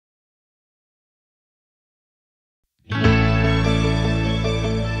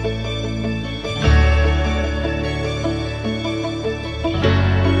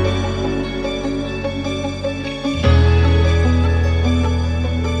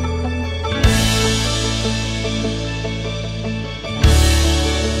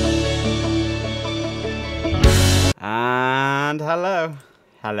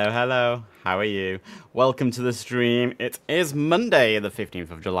Hello, hello. How are you? Welcome to the stream. It is Monday, the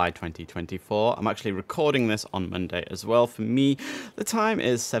 15th of July, 2024. I'm actually recording this on Monday as well. For me, the time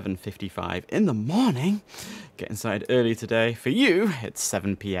is 7:55 in the morning. Getting started early today. For you, it's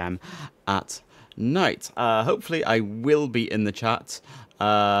 7 p.m. at night. Hopefully, I will be in the chat.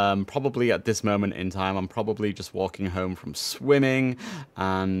 Probably at this moment in time, I'm probably just walking home from swimming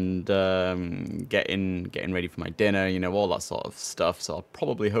and getting ready for my dinner, you know, all that sort of stuff. So I'll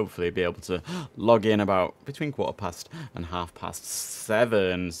probably, hopefully, be able to log in about between 7:15 and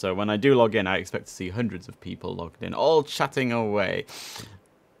 7:30. So when I do log in, I expect to see hundreds of people logged in, all chatting away.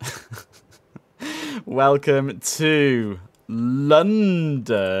 Welcome to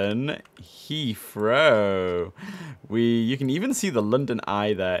London Heathrow. You can even see the London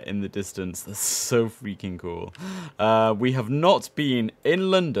Eye there in the distance. That's so freaking cool. We have not been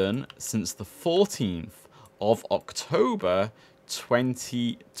in London since the 14th of October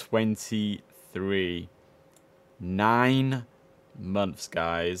 2023. 9 months,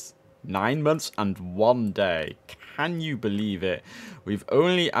 guys. 9 months and 1 day. Can you believe it? We've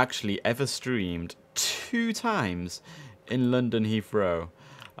only actually ever streamed 2 times in London Heathrow.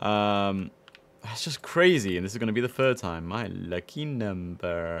 That's just crazy, and this is going to be the 3rd time. My lucky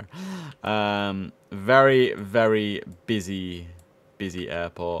number. Very, very busy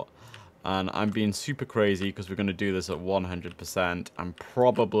airport, and I'm being super crazy because we're going to do this at 100%. I'm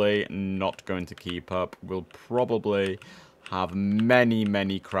probably not going to keep up. We'll probably have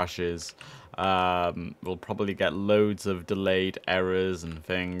many crashes. We'll probably get loads of delayed errors and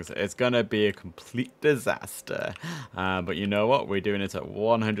things. It's gonna be a complete disaster. But you know what? We're doing it at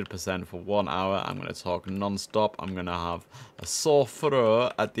 100% for 1 hour. I'm gonna talk non-stop. I'm gonna have a sore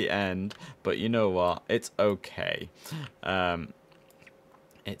throat at the end. But you know what? It's okay.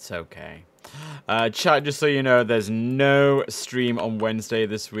 It's okay. Chat, just so you know, there's no stream on Wednesday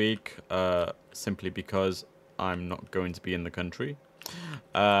this week. Simply because I'm not going to be in the country.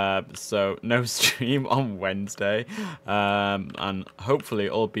 So no stream on Wednesday, and hopefully,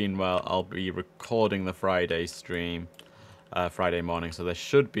 all being well, I'll be recording the Friday stream Friday morning, so there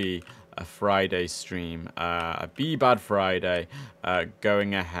should be a Friday stream, a Be Bad Friday,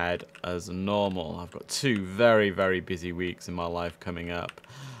 going ahead as normal. I've got 2 very busy weeks in my life coming up.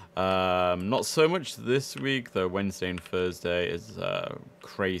 Not so much this week, though. Wednesday and Thursday is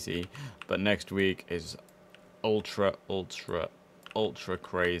crazy, but next week is ultra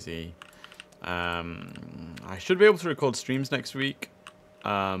crazy. I should be able to record streams next week,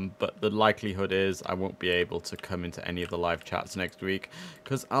 but the likelihood is I won't be able to come into any of the live chats next week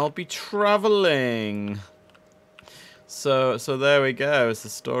because I'll be traveling. So there we go. It's the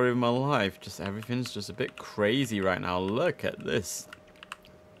story of my life. Just everything's just a bit crazy right now. Look at this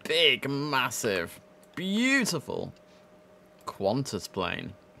big, massive, beautiful Qantas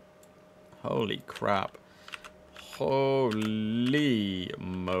plane. Holy crap. Holy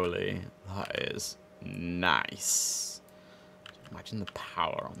moly, that is nice. Imagine the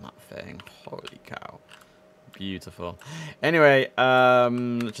power on that thing. Holy cow. Beautiful. Anyway,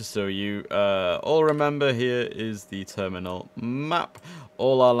 just so you all remember, here is the terminal map.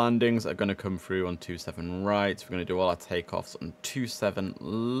 All our landings are going to come through on 27 right. We're going to do all our takeoffs on 27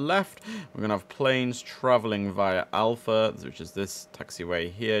 left. We're going to have planes traveling via Alpha, which is this taxiway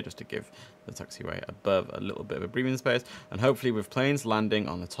here, just to give the taxiway above a little bit of a breathing space, and hopefully with planes landing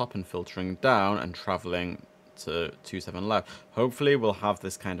on the top and filtering down and traveling to 27 left. Hopefully we'll have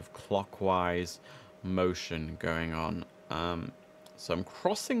this kind of clockwise motion going on. So I'm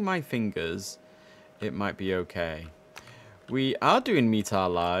crossing my fingers it might be okay. We are doing Meet Our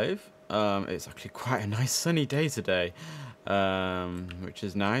Live. It's actually quite a nice sunny day today, which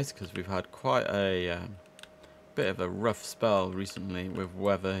is nice because we've had quite a bit of a rough spell recently with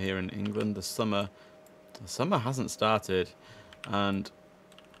weather here in England. The summer hasn't started, and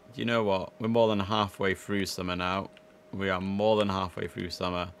you know what? We're more than halfway through summer now. We are more than halfway through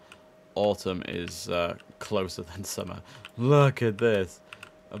summer. Autumn is closer than summer. Look at this.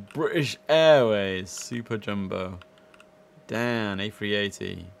 A British Airways Super Jumbo. Down,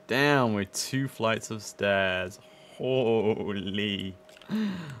 A380. Down with 2 flights of stairs. Holy.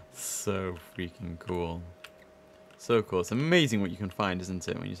 So freaking cool. So cool. It's amazing what you can find, isn't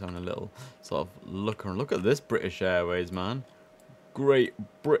it, when you're having a little sort of look around. Look at this British Airways, man. Great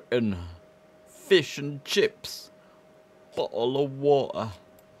Britain. Fish and chips. Bottle of water.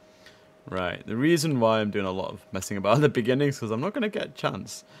 Right. The reason why I'm doing a lot of messing about at the beginning is because I'm not going to get a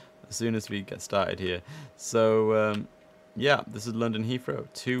chance as soon as we get started here. So, yeah, this is London Heathrow.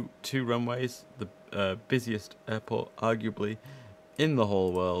 Two runways. The busiest airport, arguably, in the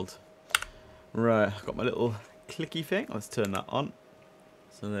whole world. Right. I've got my little clicky thing. Let's turn that on.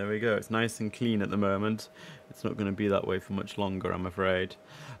 So there we go. It's nice and clean at the moment. It's not going to be that way for much longer, I'm afraid.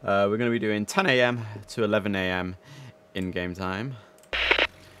 We're going to be doing 10 AM to 11 AM in-game time.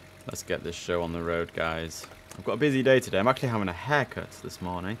 Let's get this show on the road, guys. I've got a busy day today. I'm actually having a haircut this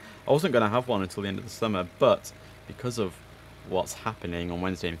morning. I wasn't going to have one until the end of the summer, but because of what's happening on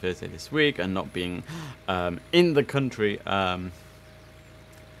Wednesday and Thursday this week and not being in the country,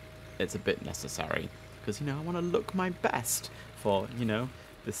 it's a bit necessary. Because, you know, I want to look my best for, you know,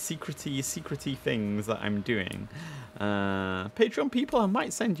 the secrety things that I'm doing. Patreon people, I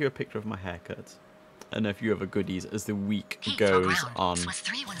might send you a picture of my haircut. And a few other goodies as the week goes on.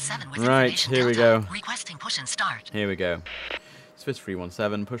 Right, here we go. Requesting push and start. Here we go. Swiss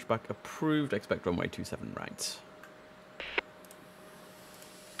 317, pushback approved, expect runway 27 right.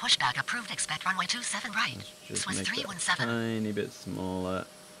 Pushback approved, expect runway 27 right. Just Swiss make 317. that a tiny bit smaller.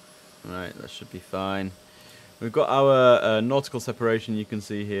 Right, that should be fine. We've got our nautical separation, you can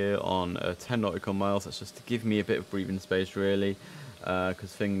see here, on 10 nautical miles. That's just to give me a bit of breathing space, really,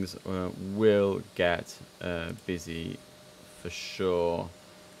 because things will get busy for sure.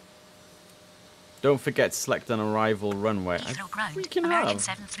 Don't forget to select an arrival runway. Heathrow ground. Freaking American have.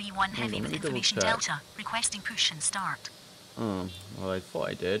 731 heavy with information Delta. Requesting push and start. Oh, well, I thought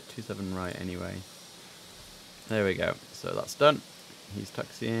I did. 27 right anyway. There we go. So that's done. He's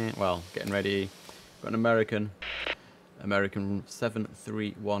taxiing. Well, getting ready. Got an American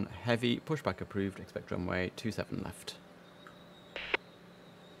 731 heavy, pushback approved, expect runway 27 left.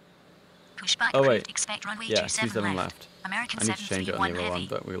 Pushback oh wait, approved, expect runway yeah, 27 left. American I need to change it on the other one,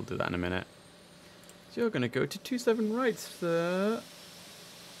 but we'll do that in a minute. So you're going to go to 27 right, sir.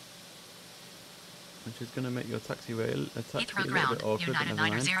 Which is going to make your taxiway a taxi a little bit awkward. United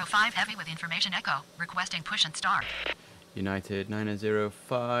 905 heavy with information echo, requesting push and start. United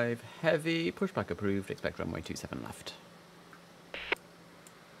 905 heavy, pushback approved, expect runway 27 left.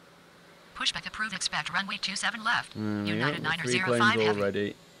 Pushback approved, expect runway 27 left. United 905 heavy.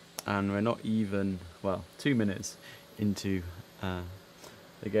 Already, and we're not even, well, 2 minutes into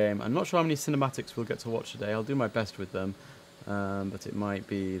the game. I'm not sure how many cinematics we'll get to watch today. I'll do my best with them, but it might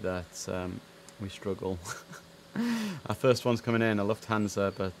be that we struggle. Our first one's coming in, a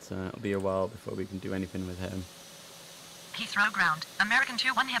Lufthansa, but it'll be a while before we can do anything with him. Heathrow ground. American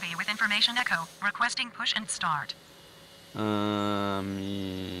 21 heavy with information echo. Requesting push and start.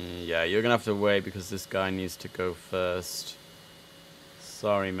 Yeah, you're gonna have to wait because this guy needs to go first.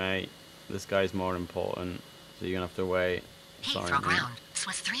 Sorry, mate. This guy's more important, so you're gonna have to wait. Sorry, Heathrow ground.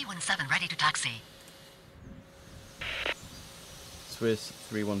 Swiss 317 ready to taxi. Swiss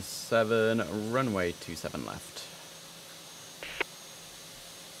 317, runway 27 left.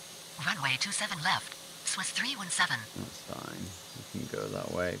 Runway 27 left. Swiss 317. That's fine. You can go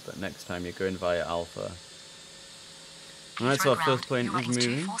that way, but next time you're going via Alpha. Alright, so our first plane is moving.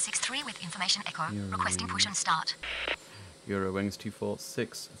 2463 with information echo. Requesting push and start. Eurowings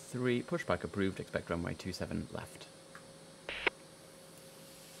 2463, pushback approved, expect runway 27 left.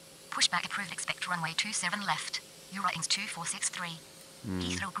 Pushback approved, expect runway 27 left. Eurowings 2463.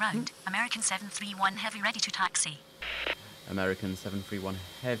 Heathrow ground. American 731 heavy ready to taxi. American 731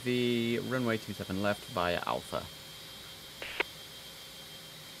 heavy, runway 27 left via Alpha.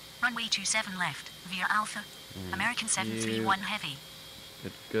 Runway 27 left via Alpha. American 731 heavy.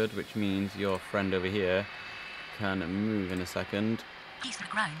 Good, good, which means your friend over here can move in a second. Heathrow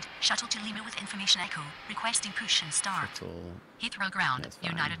ground. Shuttle to Lima with information echo. Requesting push and start. Shuttle. Heathrow ground.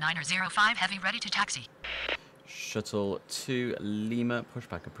 United 905 heavy ready to taxi. Shuttle to Lima,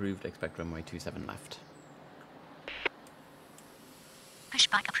 pushback approved, expect runway 27 left.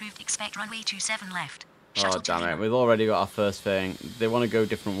 Pushback approved, expect runway 27 left. Oh, damn it, we've already got our first thing. They want to go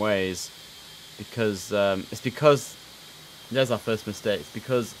different ways. Because, it's because, there's our first mistake. It's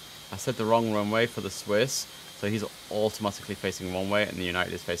because I said the wrong runway for the Swiss. So he's automatically facing one way and the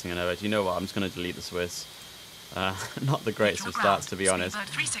United is facing another. Do you know what? I'm just going to delete the Swiss. Not the greatest of starts, to be honest.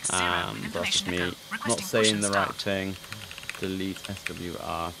 That's just me not saying the right thing. Delete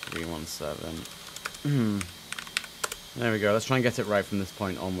SWR 317. There we go. Let's try and get it right from this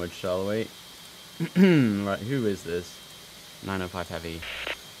point onwards, shall we? Right, who is this? 905 heavy.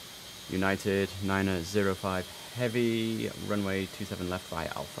 United 905 heavy. Runway 27 left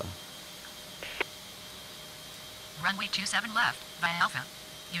via Alpha. Runway 27 left via Alpha.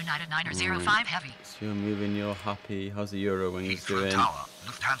 United 905 heavy. So you're moving, you're happy. How's the Eurowings doing? Tower.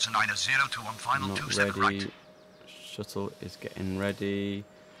 Lufthansa 902 on final Not 27 ready. right. Shuttle is getting ready.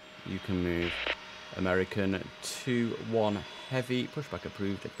 You can move. American 21 heavy, pushback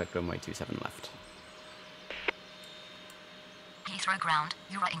approved, expect runway 27 left. Heathrow ground.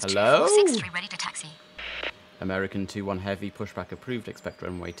 Eurowings Hello? 2463 ready to taxi. American 21 Heavy, pushback approved, expect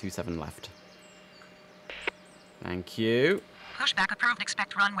runway 27 left. Thank you. Pushback approved,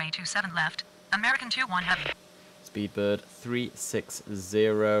 expect runway 27 left. American 21 Heavy. Speedbird 360,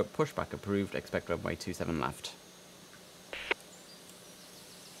 pushback approved, expect runway 27 left.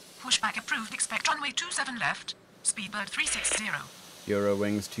 Pushback approved, expect runway 27 left. Speedbird 360.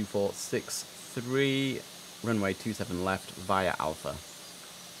 Eurowings 2463, runway 27 left via Alpha.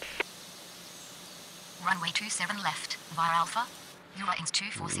 Runway 27 left via Alpha. Eurowings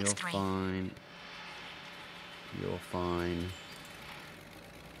 2463. You're fine. You're fine.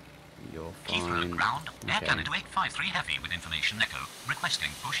 You're Heathrow fine. ground. Air Okay. Canada 853 Heavy with information echo. Requesting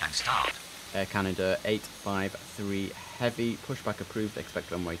push and start. Air Canada 853 Heavy, pushback approved,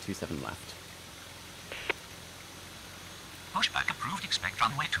 expect runway 27 left. Pushback approved. Expect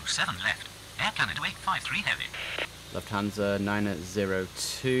runway 27 left. Air Canada 853 Heavy. Lufthansa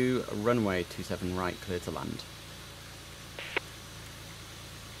 902, runway 27 right, clear to land.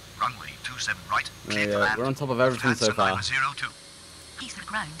 Runway 27 right. There Clear we to go. land. We're on top of everything so far. 902. Heathrow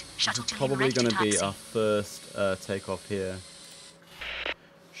ground. Shuttle This is to Lima probably ready to going to be taxi. our first takeoff here.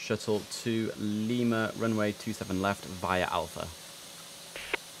 Shuttle to Lima, runway 27 left via Alpha.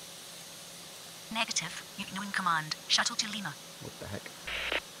 Negative. Ignoring command. Shuttle to Lima. What the heck?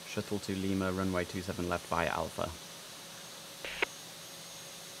 Shuttle to Lima, runway 27 left via Alpha.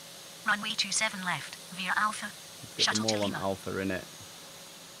 Runway 27 left via Alpha. Get Shuttle them to all on Lima. Alpha in it.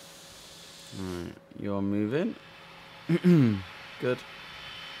 Right, you're moving. Good.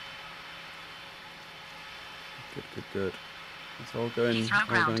 Good. It's all going, Heathrow all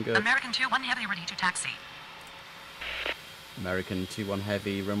ground. going good. American 21 Heavy ready to taxi. American 21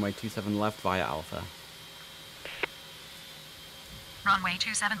 Heavy, runway 27 left via Alpha. Runway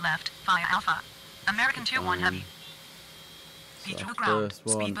 27 left via Alpha. American 21 Heavy. So Heathrow ground. first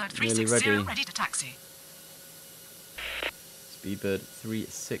one, Speedbird nearly 360 ready. ready to taxi. Speedbird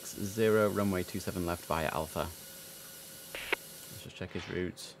 360, runway 27 left via Alpha. Let's just check his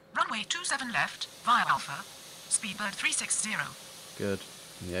routes. Runway 27 left via Alpha. Speedbird 360. Good.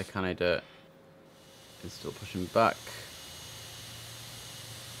 Yeah, Canada is still pushing back.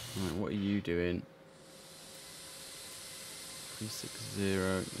 Right, what are you doing? 360,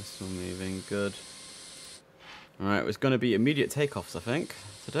 you're still moving. Good. Alright, it's going to be immediate takeoffs, I think,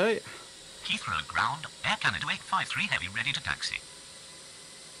 today. Heathrow ground. Air Canada 853 Heavy ready to taxi.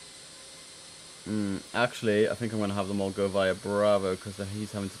 Actually, I think I'm going to have them all go via Bravo because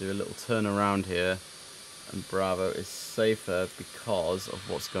he's having to do a little turnaround here. And Bravo is safer because of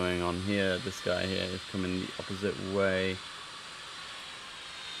what's going on here. This guy here is coming the opposite way.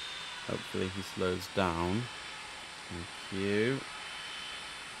 Hopefully he slows down. Thank you.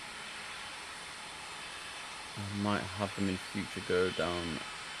 I might have them in future go down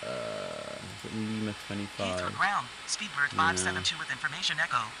is it Lima 25. Heathrow ground. Speedbird 572 with information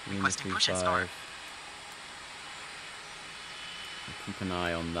echo. Lima Requesting push and start. 35. Keep an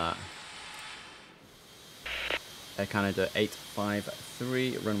eye on that. Air Canada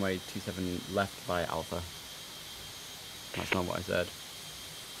 853, runway 27 left via Alpha. That's not what I said.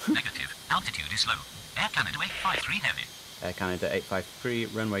 Negative. Altitude is low. Air Canada 853 Heavy. Air Canada 853,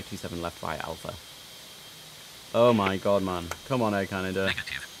 runway 27 left via Alpha. Oh my god, man. Come on, Air Canada.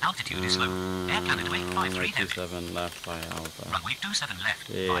 Negative. Altitude is low. Air Canada 853 Runway Heavy. 27 left via Alpha. Runway 27 left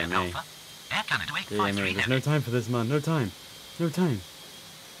Dear via me. Alpha. Air Canada Dear 853 me, there's Heavy. no time for this, man. No time. No time.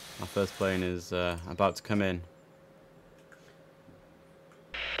 Our first plane is about to come in.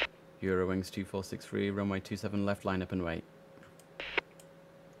 Eurowings 2463, runway 27 left, line up and wait.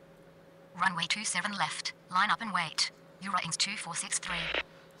 Runway 27 left. Line up and wait. Eurowings 2463.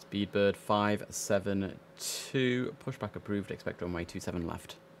 Speedbird 572, pushback approved, expect runway 27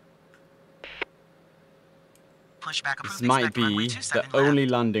 left. Pushback approved. This might expect runway be 27 the left. only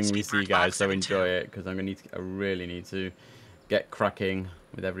landing we see, Speedbird guys, so 572. enjoy it, because I really need to get cracking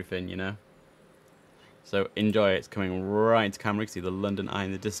with everything, you know? So enjoy it, it's coming right into camera, you can see the London Eye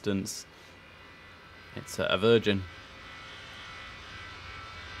in the distance. It's a Virgin.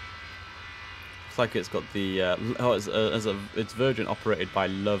 Looks like it's got the, it's Virgin operated by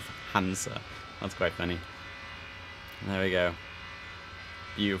Lufthansa. That's quite funny. There we go.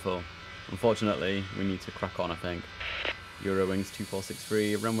 Beautiful. Unfortunately, we need to crack on, I think. Eurowings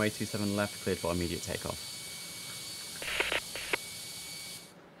 2463, runway 27 left, cleared for immediate takeoff.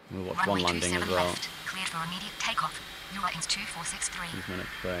 We'll watch Runway one landing as 27 well. left. Cleared for immediate takeoff. Eurowings 2463. Here's my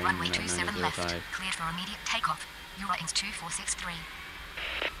next plane, Runway United 27 left. 905. Cleared for immediate takeoff. Eurowings 2463.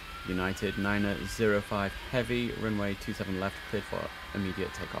 United 905 heavy, runway 27 left, cleared for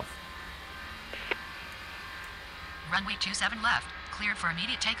immediate takeoff. Runway 27 left. Cleared for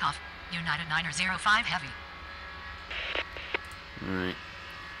immediate takeoff. United 905 Heavy. Alright.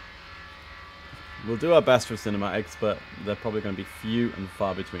 We'll do our best for cinematics, but they're probably going to be few and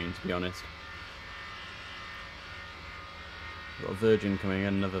far between, to be honest. We've got a Virgin coming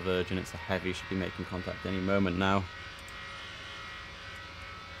in, another Virgin. It's a heavy, should be making contact any moment now.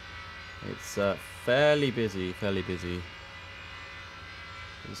 It's fairly busy, fairly busy.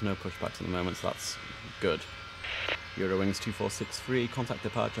 There's no pushbacks at the moment, so that's good. Eurowings 2463, contact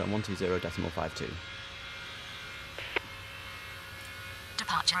departure on 120.52.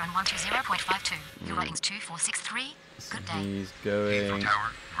 Departure on 120.52. Eurowings 2463. Good day. He's going... Heathrow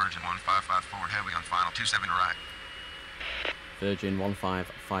Tower, Virgin 1554 heavy on final 27 right. Virgin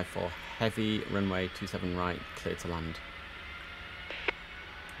 1554 heavy, runway 27 right, clear to land.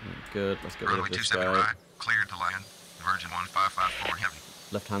 Good, let's get rid Runway of this 27 guy. right, cleared to land. Virgin 1554 heavy.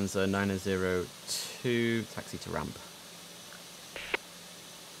 Lufthansa 902, taxi to ramp.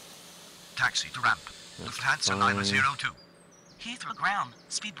 Taxi to ramp. That's Lufthansa fine. 902. Heathrow ground.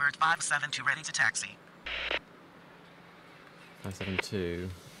 Speedbird 572 ready to taxi. 572.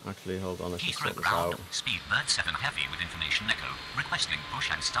 Actually, hold on, let's just Heathrow sort this ground. out. Speedbird 7 heavy with information echo. Requesting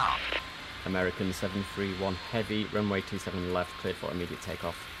push and start. American 731 heavy, runway 27 left, cleared for immediate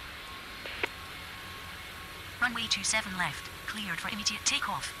takeoff. Runway 27 left. Cleared for immediate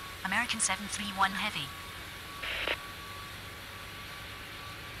takeoff. American 731 heavy.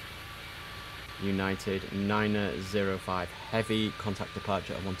 United 905 heavy, contact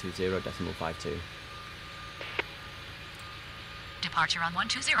departure at 120.52. Departure on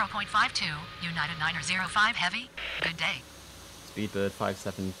 120.52. United 905 heavy. Good day. Speedbird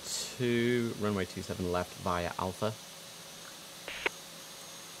 572, runway 27 left via Alpha.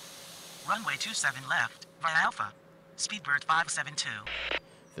 Runway 27 left. Via Alpha. Speedbird 572.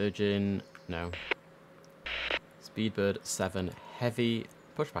 Virgin, no. Speedbird 7 heavy,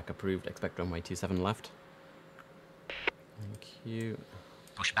 pushback approved, expect runway 27 left. Thank you.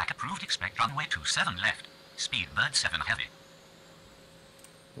 Pushback approved. Expect runway 27 left. Speedbird 7 heavy.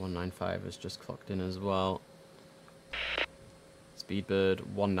 195 has just clocked in as well. Speedbird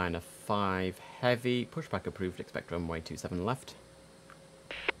 195 heavy, pushback approved, expect runway 27 left.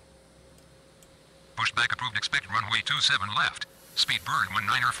 Pushback approved, expect runway 27 left. Speedbird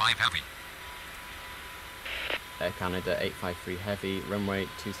 195 heavy. Air Canada 853 heavy, runway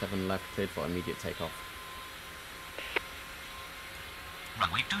 27 left, cleared for immediate takeoff.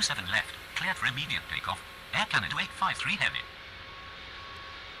 Runway 27 left. Cleared for immediate takeoff. Air Canada 853 heavy.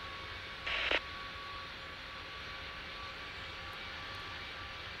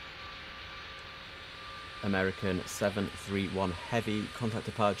 American 731 heavy, contact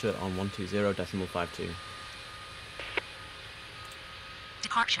departure on 120.52.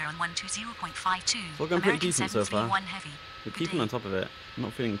 Departure on 120.52. We're going pretty American decent so far. 731 heavy. We're Good keeping day. on top of it. I'm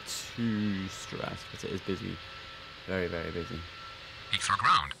not feeling too stressed, but it is busy. Very, very busy. Heathrow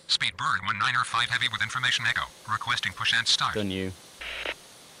ground. Speedbird 195 heavy with information echo. Requesting push and start. Done you.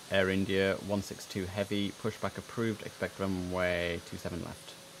 Air India 162 heavy, pushback approved, expect runway 27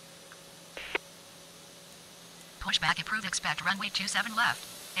 left. Pushback approved. Expect runway 27 left.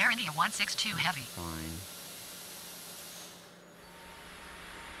 Air India 162 heavy. Fine.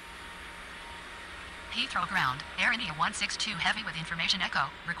 Heathrow ground. Air India 162 heavy with information echo.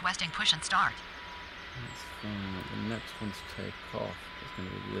 Requesting push and start. That's fine. The next one to take off is going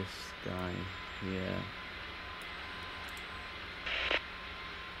to be this guy here.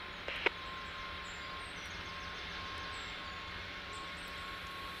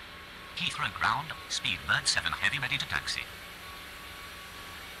 Heathrow ground. Speedbird 7 heavy ready to taxi.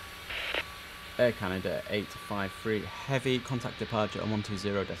 Air Canada 853 heavy, contact departure on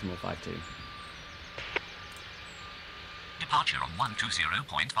 120.52. Departure on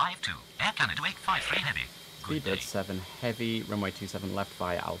 120.52. Air Canada 853 heavy. Good day. Speedbird 7 heavy, runway 27 left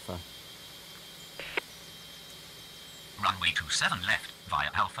via Alpha. Runway 27 left via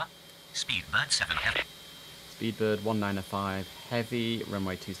Alpha. Speedbird 7 heavy. Speedbird 195 heavy,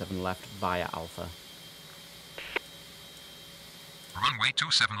 runway 27 left via Alpha. Runway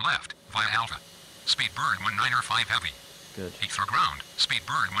 27 left via Alpha. Speedbird 195 heavy. Good. Heathrow ground.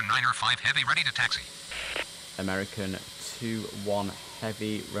 Speedbird 195 heavy ready to taxi. American 21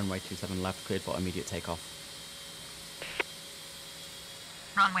 heavy, runway 27 left, cleared for immediate takeoff.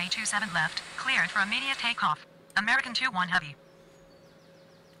 Runway 27 left. Cleared for immediate takeoff. American 21 heavy.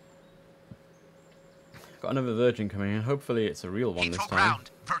 Got another Virgin coming in. Hopefully it's a real one this Heathrow time.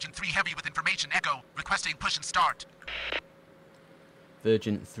 ground. Virgin 3 heavy with information echo. Requesting push and start.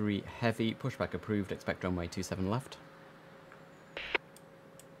 Virgin 3 heavy, pushback approved, expect runway 27 left.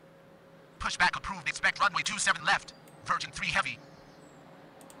 Pushback approved. Expect runway 27 left. Virgin 3 heavy.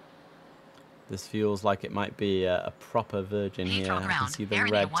 This feels like it might be a proper Virgin here. Heathrow I can ground. see the Air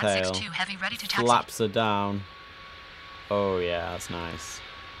India red tail. 162 heavy ready to taxi. Flaps are down. Oh yeah, that's nice.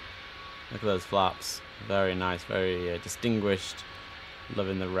 Look at those flaps. Very nice, very distinguished.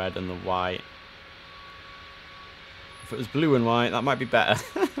 Loving the red and the white. If it was blue and white, that might be better.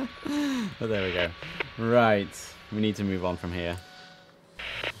 But there we go. Right, we need to move on from here.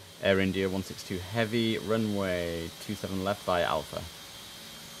 Air India 162 heavy, runway 27 left via Alpha.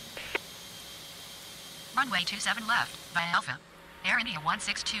 Runway 27 left via Alpha. Air India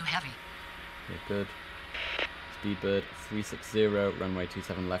 162 heavy. Okay, good. Speedbird 360, runway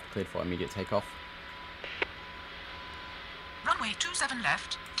 27 left, cleared for immediate takeoff. Runway 27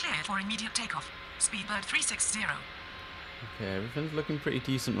 left, cleared for immediate takeoff. Speedbird 360. Okay, everything's looking pretty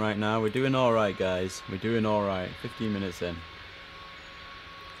decent right now. We're doing alright, guys. We're doing alright. 15 minutes in.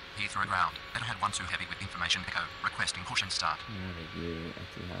 Heathrow ground. Letterhead 12 heavy with information echo. Requesting push and start. There we go,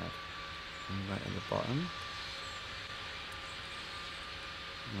 Etihad. And right at the bottom.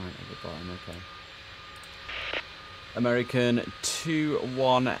 Right at the bottom, okay. American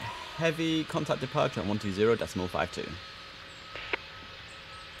 21 heavy, contact departure at 120.52.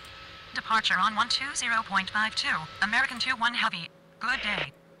 Departure on 120.52. American 21 heavy. Good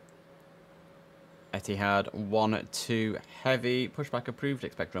day. Etihad 12 heavy, pushback approved,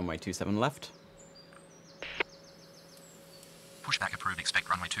 expect runway 27 left. Pushback approved. Expect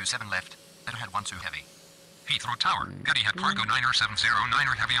runway 27 left. Letterhead 12 heavy. Heathrow Tower. Etihad Cargo 9070,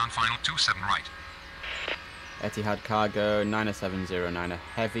 9er heavy on final 27 right. Etihad cargo 90709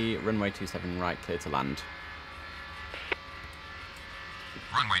 heavy, runway 27 right, clear to land.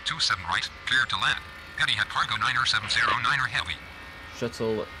 Runway 27 right, clear to land. Etihad Cargo 9070, 9er heavy.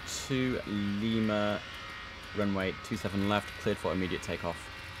 Shuttle to Lima, runway 27 left, cleared for immediate takeoff.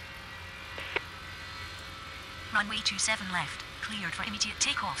 Runway 27 left, cleared for immediate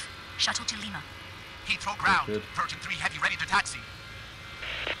takeoff. Shuttle to Lima. Heathrow ground. Good. Virgin 3 heavy ready to taxi.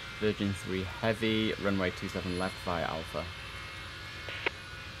 Virgin 3 heavy, runway 27 left via Alpha.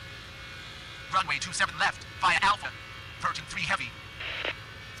 Runway 27 left via Alpha. Virgin 3 heavy.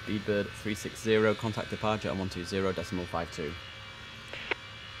 Speedbird 360, contact departure at 120.52.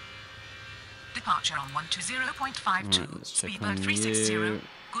 Departure on 120.52. Right, let's check Speedbird on 360. you.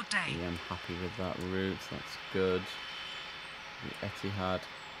 Good day. Yeah, I'm happy with that route, that's good. The Etihad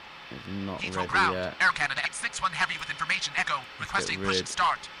is not Heathrow ready ground. yet. Air Canada X61 heavy with information echo. Requesting get push rid and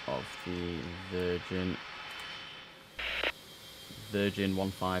start. Of the Virgin. Virgin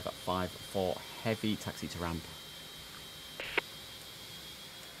 1554 heavy, taxi to ramp.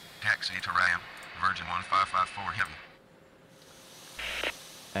 Taxi to ramp. Virgin 1554 heavy.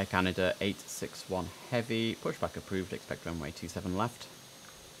 Air Canada 861 heavy, pushback approved, expect runway 27 left.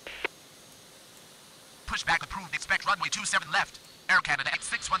 Pushback approved. Expect runway 27 left. Air Canada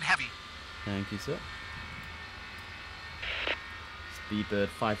X61 heavy. Thank you, sir. Speedbird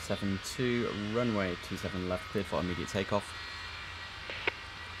 572, runway 27 left, cleared for immediate takeoff.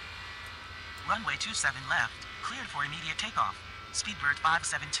 Runway 27 left, cleared for immediate takeoff. Speedbird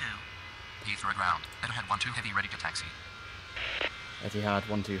 572. Heathrow ground. Letterhead 12 heavy ready to taxi. Etihad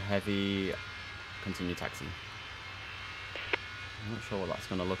 12 heavy, continue taxi. I'm not sure what that's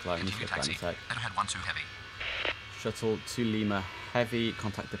going to look like. Continue taxi. Letterhead 12 heavy. Shuttle to Lima heavy,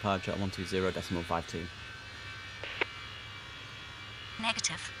 contact departure at 120.52.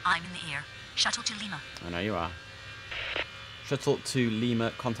 Negative. I'm in the air. Shuttle to Lima. I know you are. Shuttle to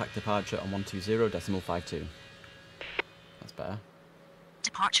Lima, contact departure on 120.52. That's better.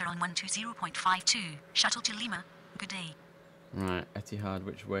 Departure on 120.52. Shuttle to Lima. Good day. Right, Etihad,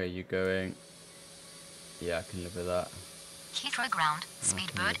 which way are you going? Yeah, I can live with that. Heathrow ground.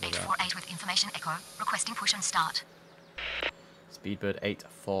 Speedbird 848 with information echo. Requesting push and start. Speedbird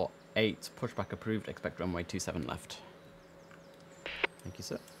 848, pushback approved, expect runway 27 left. Thank you,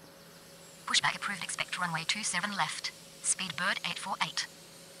 sir. Pushback approved. Expect runway 27 left. Speedbird 848.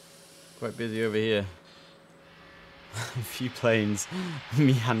 Quite busy over here. A few planes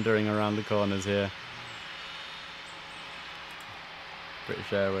meandering around the corners here.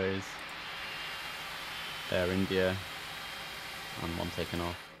 British Airways, Air India, and one taken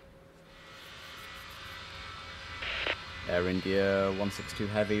off. Air India 162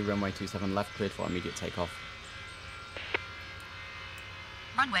 heavy, runway 27 left, cleared for immediate takeoff.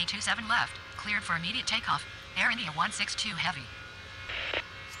 Runway 27 left, cleared for immediate takeoff. Air India 162 heavy.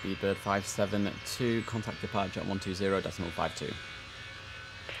 Speedbird 572, contact departure at 120.52.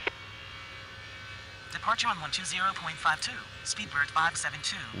 Departure on 120.52. Speedbird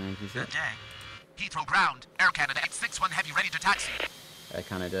 572. Thank you, sir. Good day. Heathrow ground. Air Canada X61 heavy ready to taxi. Air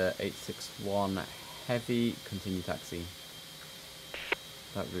Canada 861 heavy, continue taxi.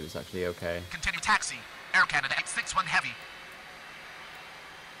 That route's actually okay. Continue taxi. Air Canada X61 Heavy.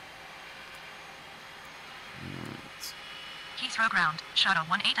 Heathrow ground. Shuttle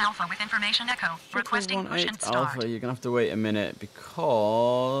 18 Alpha with information echo. Requesting push and start. Alpha, you're gonna have to wait a minute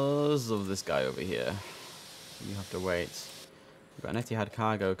because of this guy over here. You have to wait. We've got an Etihad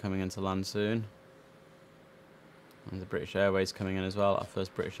cargo coming into land soon. And the British Airways coming in as well. Our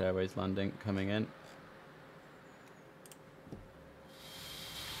first British Airways landing coming in.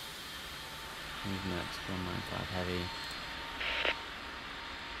 Who's next? 195 heavy.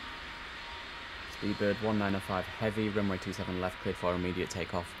 Speedbird 195 heavy, runway 27 left, cleared for immediate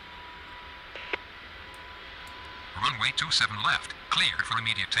takeoff. Runway 27 left, cleared for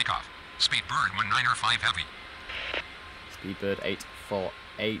immediate takeoff. Speedbird 195 heavy. Speedbird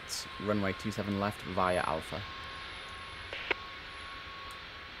 848, runway 27 left via Alpha.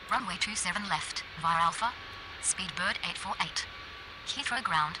 Runway 27 left, via Alpha. Speedbird 848. Heathrow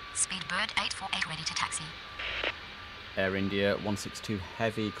ground. Speedbird 848 ready to taxi. Air India 162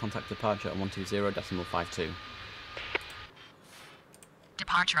 heavy, contact departure on 120.52.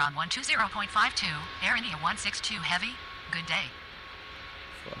 Departure on 120.52. Air India 162 heavy. Good day.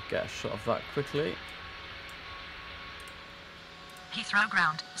 So I'll get a shot of that quickly. Heathrow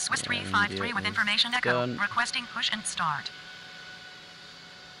ground. Swiss 353 with information echo. done. Requesting push and start.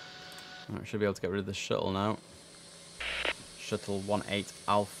 Right, should be able to get rid of the shuttle now. Shuttle 18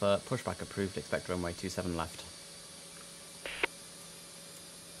 Alpha, pushback approved, expect runway 27 left.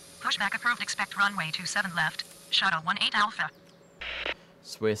 Pushback approved. Expect runway 27 left. Shuttle 18 Alpha.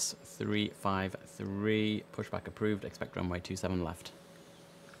 Swiss 353, pushback approved, expect runway 27 left.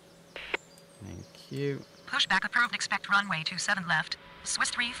 Thank you. Pushback approved. Expect runway 27 left. Swiss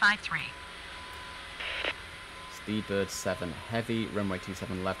 353. Speedbird 7 heavy, runway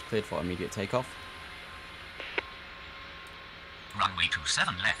 27 left, cleared for immediate takeoff. Runway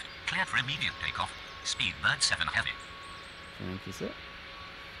 27 left, cleared for immediate takeoff. Speedbird 7 Heavy. Thank you, sir.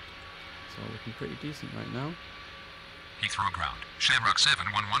 It's all looking pretty decent right now. Heathrow ground. Shamrock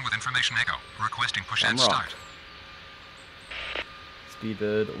 711 with information echo. Requesting push and Shamrock. start.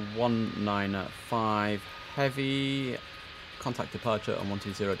 Speedbird 195 heavy, contact departure on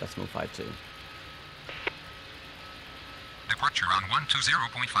 120.52. Departure on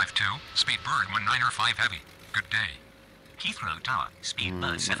 120.52. Speedbird 195 heavy. Good day. Heathrow Tower,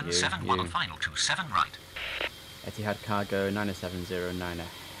 Speedbird you. 771 on final 27 right. Etihad cargo 90709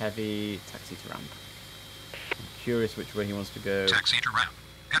 heavy, taxi to ramp. I'm curious which way he wants to go. Taxi to ramp.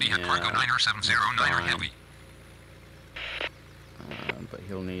 Etihad cargo 90709 heavy. But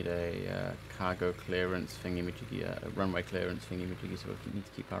he'll need a cargo clearance thingy-majiggy, a runway clearance thingy-majiggy, so we need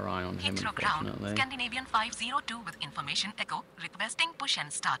to keep our eye on him, Heathrow ground. unfortunately. Scandinavian 502 with information echo. Requesting push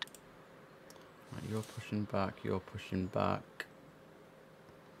and start. Right, you're pushing back, and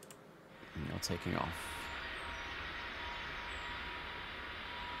you're taking off.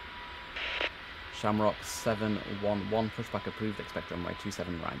 Shamrock 711, pushback approved, expect runway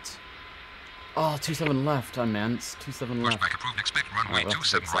 27 right. Oh, 27 left, I meant. 27 left. Pushback approved, expect runway Right,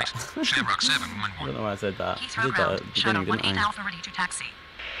 27 right. Shamrock I 711. don't know why I said that. I Heathrow did that ground. at the Shuttle beginning, 18 didn't I? Alpha ready to taxi.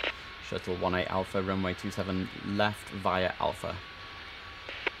 Shuttle 18 Alpha, runway 27 left via Alpha.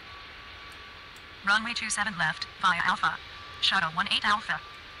 Runway 27 left, via Alpha. Shuttle 18 Alpha.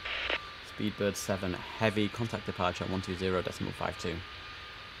 Speedbird 7 heavy, contact departure 120.52.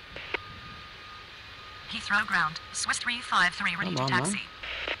 Heathrow ground. Swiss 353 ready Come to on, taxi. man.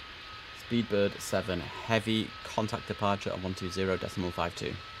 Speedbird 7 heavy, contact departure at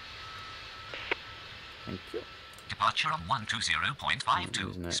 120.52. Thank you. Departure on 120.52.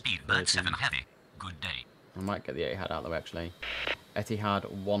 Isn't it? Speedbird 7 Heavy. Good day. I might get the Etihad out of the way actually. Etihad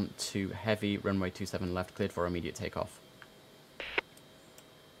 12 heavy, runway 27 left, cleared for immediate takeoff.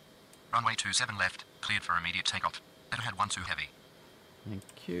 Runway 27 left, cleared for immediate takeoff. Letterhead 12 Heavy. Thank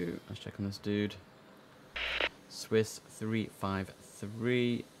you. Let's check on this dude. Swiss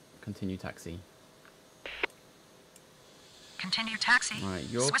 353, continue taxi. Continue taxi. Right,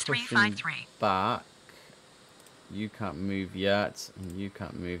 you're Swiss pushing 353. back. You can't move yet, and you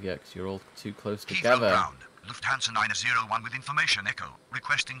can't move yet because you're all too close Heathrow together. ground. Lufthansa 901 with information echo.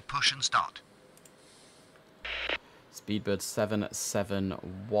 Requesting push and start. Speedbird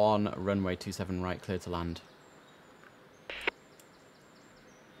 771, runway 27 right, clear to land.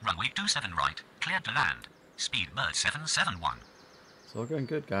 Runway 27 right, cleared to land. Speedbird 771. It's all going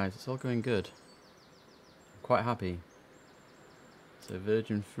good, guys. It's all going good. I'm quite happy. So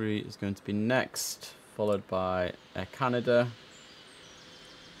Virgin Free is going to be next, followed by Air Canada.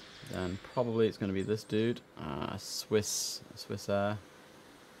 Then probably it's going to be this dude, Swiss Air.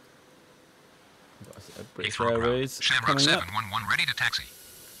 We've got a British Heathrow ground. Airways Shamrock coming up. 711 ready to taxi.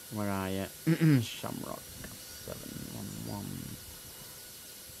 Where are you? Shamrock 711.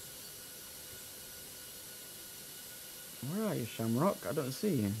 Where are you, Shamrock? I don't see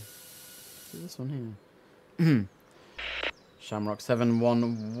you. See this one here. Shamrock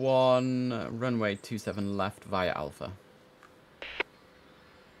 711, runway 27 left via Alpha.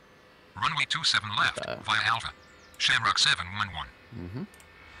 Runway 27 left There. via Alpha. Shamrock 711.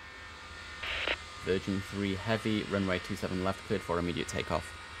 Virgin 3 heavy, runway 27 left, cleared for immediate takeoff.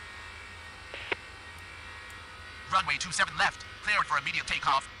 Runway 27 left, cleared for immediate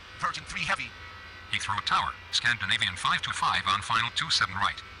takeoff. Virgin 3 heavy. Heathrow Tower, Scandinavian 525 on final 27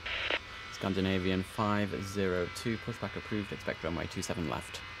 right. Scandinavian 502, pushback approved, expect runway 27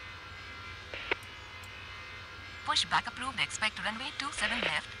 left. Pushback approved. Expect runway 27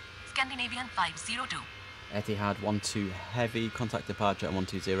 left. Scandinavian 502. Etihad 12 heavy, contact departure at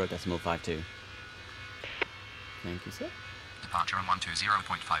 120.52. Thank you, sir. Departure on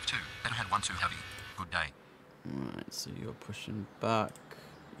 120.52. Letterhead 12 heavy. Good day. Right, so you're pushing back.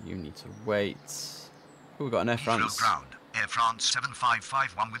 You need to wait. Oh, we've got an Air Heathrow France. ground. Air France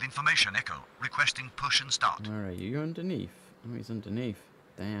 7551 with information echo. Requesting push and start. Where are you? You're underneath. Oh, he's underneath.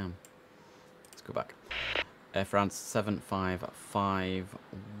 Damn. Let's go back. Air France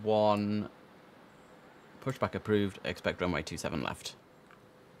 7551. Pushback approved. Expect runway 27 left.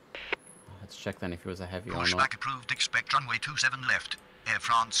 Let's check then if it was a heavy or not. Pushback approved. Expect runway 27 left. Air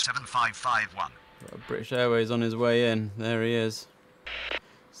France 7551. Got British Airways on his way in. There he is.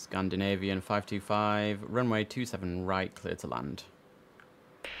 Scandinavian 525. Runway 27 right. Clear to land.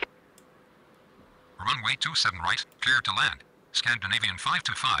 Runway 27 right, clear to land. Scandinavian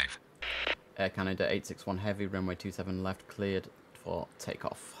 525. Air Canada 861 heavy. Runway 27 left. Cleared for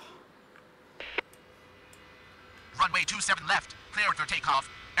takeoff. Runway 27 left, cleared for takeoff.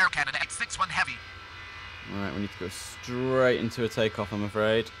 Air Canada X61 heavy. Alright, we need to go straight into a takeoff, I'm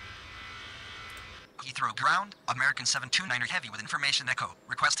afraid. Heathrow ground, American 729er heavy with information echo.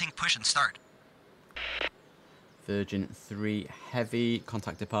 Requesting push and start. Virgin 3 heavy,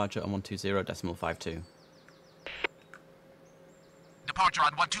 contact departure on 120.52. Departure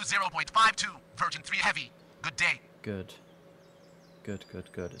on 120.52. Virgin 3 heavy. Good day. Good. Good,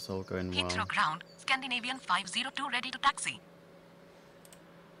 good, good. It's all going well. Heathrow ground. Scandinavian 502 ready to taxi.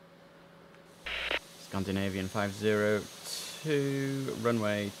 Scandinavian 502,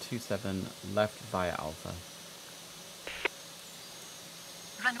 runway 27 left via Alpha.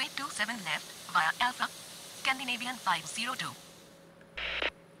 Runway 27 left via Alpha. Scandinavian 502.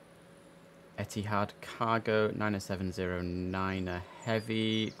 Etihad cargo 90709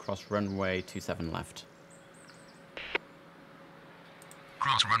 heavy, cross runway 27 left.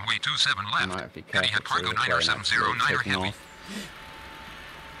 Cross runway 27 I left. might have to be careful Etihad cargo to the plane, actually, 90709 taking heavy. off.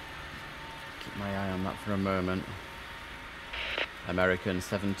 Keep my eye on that for a moment. American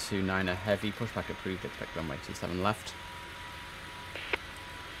 729 heavy, pushback approved, expect runway 27 left.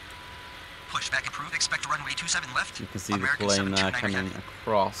 Pushback approved. Expect runway 27 left. You can see American the plane there 729er coming heavy.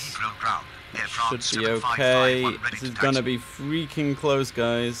 across. Heathrow ground. Air France Should be okay. 7551 ready This to is taxi. gonna be freaking close,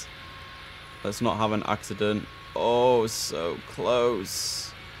 guys. Let's not have an accident. Oh, so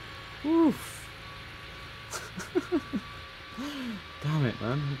close. Oof. Damn it,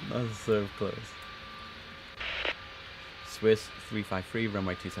 man. That was so close. Swiss 353,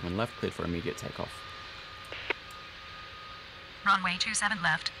 runway 27 left, cleared for immediate takeoff. Runway 27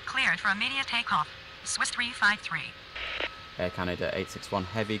 left, cleared for immediate takeoff. Swiss 353. Air Canada 861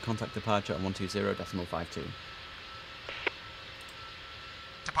 heavy, contact departure on 120.52.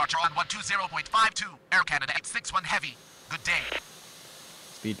 Departure on 120.52. Air Canada X61 heavy. Good day.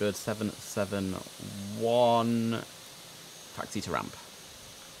 Speedbird 771, taxi to ramp.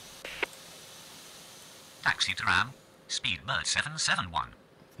 Taxi to RAM. Speedbird 771.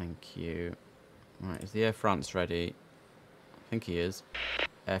 Thank you. Right, is the Air France ready? I think he is.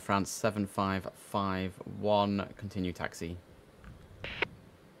 Air France 7551, continue taxi.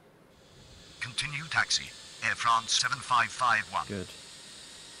 Continue taxi. Air France 7551. Good.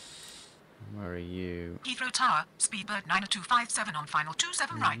 Where are you? Heathrow Tower, Speedbird 90257 on final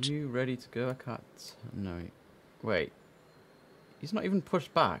 27 Are right. you ready to go? I can't. No. Wait. He's not even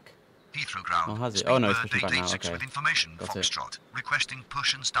pushed back. Heathrow ground. Oh, has it? Oh, no, he's Speedbird pushing back now, 886 okay. with information. Got it. Foxtrot. Requesting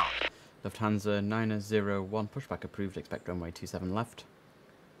push and start. Lufthansa 901, pushback approved, expect runway 27 left.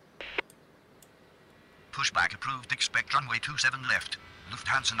 Pushback approved. Expect runway 27 left.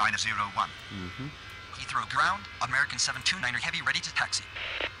 Lufthansa 901. Heathrow ground, American 729er heavy ready to taxi.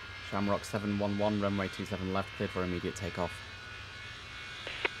 Shamrock 711, runway 27 left, cleared for immediate takeoff.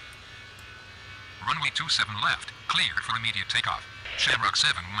 Runway 27 left, cleared for immediate takeoff. Shamrock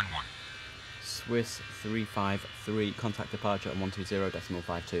 711. Swiss 353, contact departure on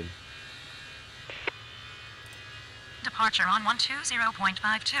 120.52. Departure on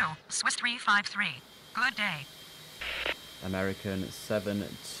 120.52, Swiss 353. Good day. American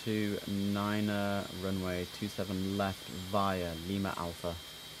 729er, runway 27 left via Lima Alpha.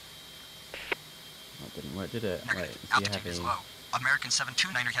 That didn't work, did it? Negative. Wait, is he Altitude is heavy? low. American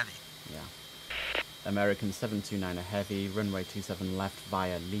 729er heavy. Yeah. American 729er heavy, runway 27 left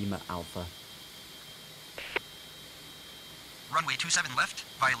via Lima Alpha. Runway 27 left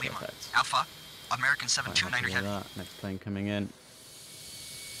via Lima. Perfect. Alpha. American Quite happy 729er with heavy. that. Next plane coming in.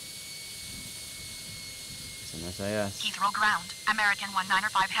 It's an SAS. Heathrow ground. American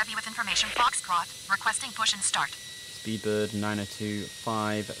 195 heavy with information Foxtrot. Requesting push and start. Speedbird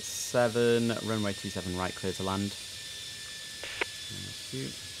 90257, runway 27 right, clear to land. Thank you.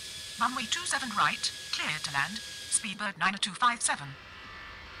 Runway 27 right, clear to land. Speedbird 90257.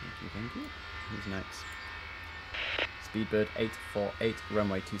 Thank you. Who's next? Speedbird 848,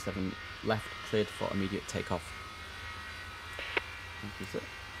 runway 27 left, cleared for immediate takeoff. Thank you, sir.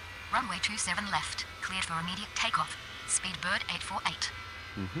 Runway 27 left, cleared for immediate takeoff. Speedbird 848.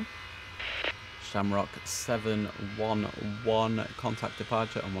 Shamrock 711, contact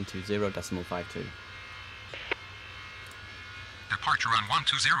departure on 120.52. Departure on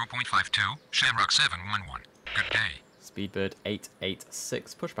 120.52, Shamrock 711. Good day. Speedbird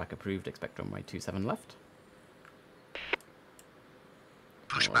 886, pushback approved, expect runway 27 left.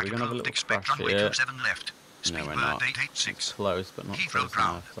 Pushback we're gonna have a approved, little expect crash runway here. 27 left. No, we're Speedbird not. 886. Close, but not Heathrow close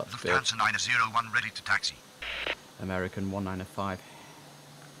ground. enough. That's good. Lufthansa 901 ready to taxi. American 195.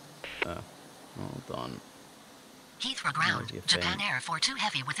 Hold on. Heathrow ground. Where's your Japan thing? Air 42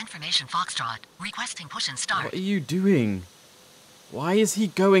 heavy with information Foxtrot. Requesting push and start. What are you doing? Why is he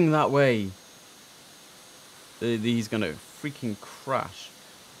going that way? He's gonna freaking crash.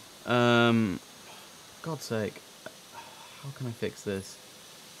 God's sake. How can I fix this?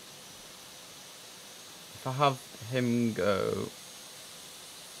 If I have him go...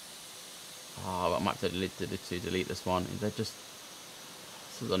 Oh, I might have to delete this one. They're just...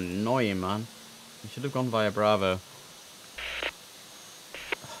 This is annoying, man. You should have gone via Bravo.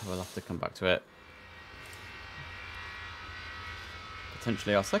 We'll have to come back to it.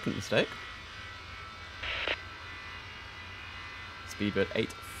 Potentially our second mistake. Speedbird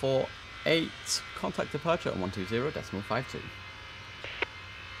 848. Contact departure on 120.52.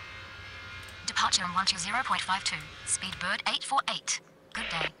 Departure on 120.52. Speedbird 848. Good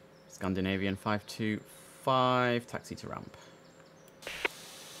day. Scandinavian 525. Taxi to ramp.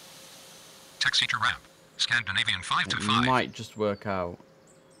 Taxi to ramp. Scandinavian It 525. might just work out.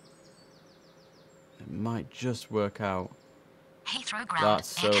 It might just work out. Heathrow ground.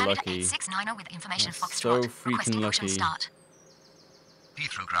 That's so Air Canada lucky. 869 with information That's Foxtrot. so freaking Requesting push and lucky. start.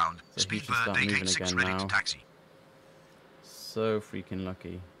 Heathrow ground. So he should Speedbird start moving 886 again ready now. to taxi. So freaking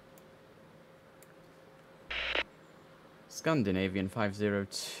lucky. Scandinavian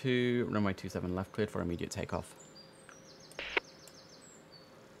 502. Runway 27 left, cleared for immediate takeoff.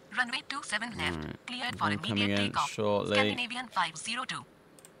 Runway 27 left. Alright. Cleared for I'm coming immediate in takeoff. shortly. Scandinavian 502.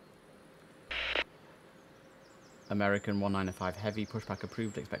 American 195 heavy, pushback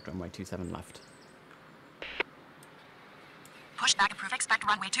approved, expect runway 27 left. Pushback approved. Expect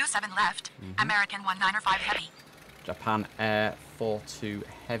runway 27 left. American 195 heavy. Japan Air 42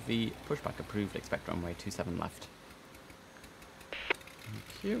 heavy, pushback approved, expect runway 27 left.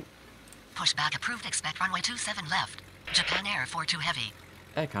 Thank you. Pushback approved. Expect runway 27 left. Japan Air 42 heavy.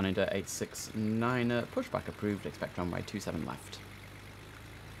 Air Canada 869, pushback approved, expect runway 27 left.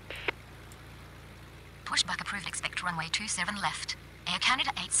 Pushback approved. Expect runway 27 left. Air Canada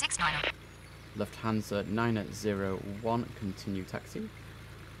 869. Lufthansa 901, continue taxi.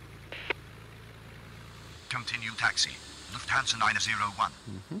 Continue taxi. Lufthansa 901.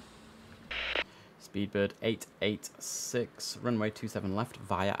 Speedbird 886, runway 27 left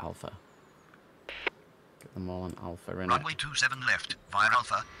via Alpha. Get them all on Alpha in Runway it. 27 left via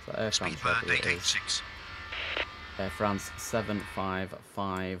Alpha. So Air France Speedbird whatever it is. 886. Air France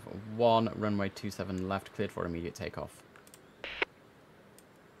 7551, runway 27 left, cleared for immediate takeoff.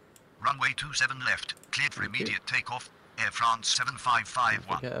 Runway 27 left. Cleared for Thank you. immediate takeoff. Air France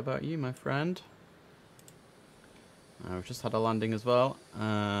 7551. Forget about you, my friend. We've just had a landing as well.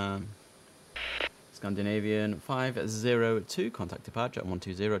 Scandinavian 502, contact departure on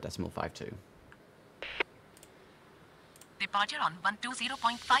 120.52. Departure on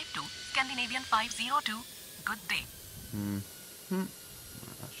 120.52. Scandinavian 502. Good day. That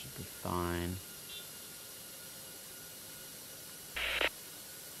should be fine.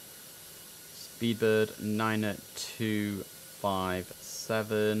 Speedbird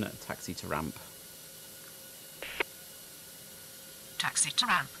 9257, taxi to ramp. Taxi to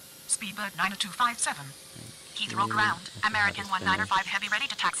ramp. Speedbird 90257. Heathrow you. ground. I think that American is 195 heavy ready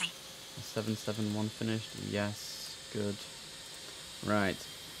to taxi. 771 finished. Yes. Good. Right.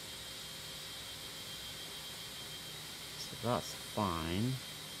 So that's fine.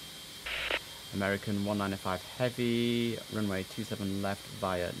 American 195 heavy. Runway 27 left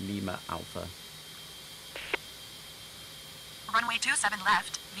via Lima Alpha. Runway 27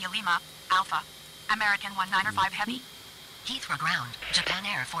 left via Lima Alpha. American 195 heavy. Heathrow ground. Japan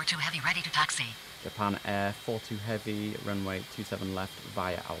Air 42 heavy ready to taxi. Japan Air 42 heavy. Runway 27 left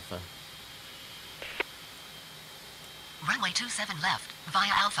via Alpha. Runway 27 left via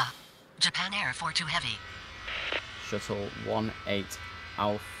Alpha. Japan Air 42 heavy. Shuttle 18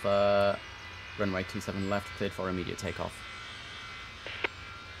 Alpha. Runway 27 left, cleared for immediate takeoff.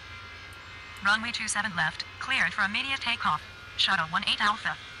 Runway 27 left, cleared for immediate takeoff. Shuttle 18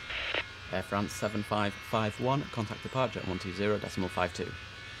 Alpha. Air France 7551, contact departure at 120.52.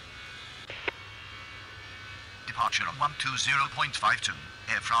 Departure on 120.52.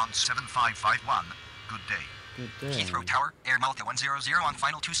 Air France 7551. Good day. Good day. Heathrow Tower, Air Malta 100 on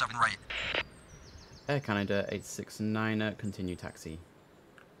final 27 right. Air Canada 869er, continue taxi.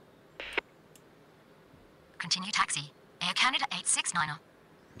 Continue taxi. Air Canada 869er. Might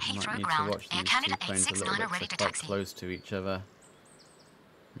Heathrow need to ground. watch Air these Canada two planes a little 869er bit, ready 'cause to they're quite taxi. close to each other.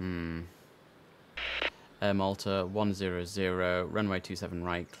 Air Malta 100, runway 27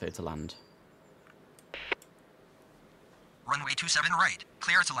 right, clear to land. Runway 27 right,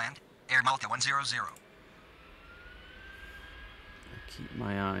 clear to land. Air Malta 100. Keep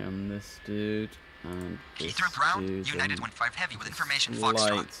my eye on this dude. And this Heathrow ground, dude's United in 15 heavy with information slight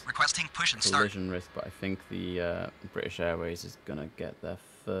Foxtrot. Requesting push and start. collision risk, but I think the British Airways is gonna get there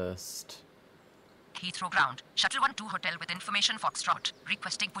first. Heathrow ground. Shuttle 12 hotel with information Foxtrot.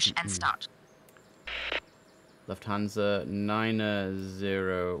 Requesting push and start. Lufthansa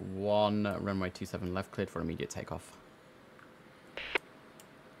 901, runway 27 left, cleared for immediate takeoff.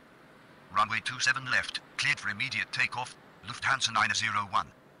 Runway 27 left, cleared for immediate takeoff. Lufthansa 901.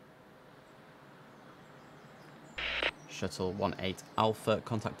 Shuttle 18 Alpha,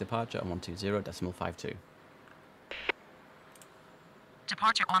 contact departure on 120.52.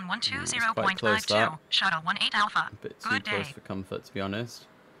 Departure on quite close, 120.52. that. Shuttle 18 Alpha. A bit too Good close day. for comfort, to be honest.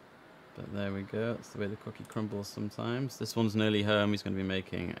 But there we go. That's the way the cookie crumbles sometimes. This one's nearly home. He's going to be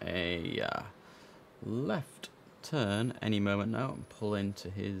making a left turn any moment now and pull into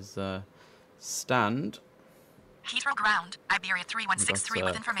his stand. Heathrow ground. Iberia 3163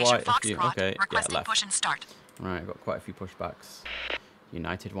 with Got, information quite a few- Foxtrot. okay, yeah, Requesting left. push and start. Right, I've got quite a few pushbacks.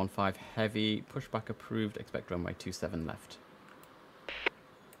 United 15 heavy, pushback approved, expect runway 27 left.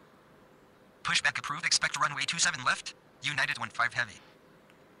 Pushback approved, expect runway 27 left. United 15 heavy.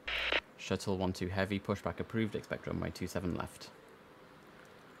 Shuttle 12 heavy, pushback approved, expect runway 27 left.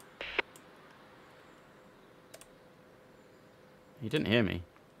 You didn't hear me.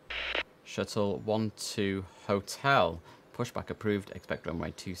 Shuttle 12 hotel, pushback approved, expect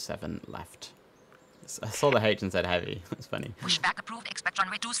runway 27 left. I saw the H and said heavy. That's funny. Pushback approved. Expect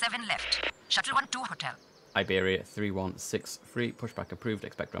runway 27 left. Shuttle 12 hotel. Iberia 3163, pushback approved,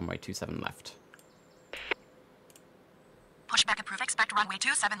 expect runway 27 left. Pushback approved. Expect runway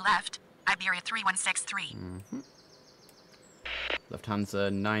 27 left. Iberia 3163.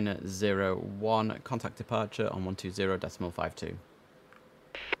 Lufthansa 901, contact departure on 120.52.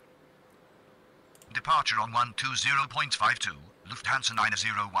 Departure on 120.52. Lufthansa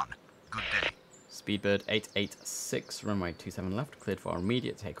 901. Good day. Speedbird 886, runway 27 left, cleared for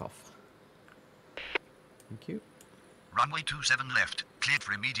immediate takeoff. Thank you. Runway 27 left, cleared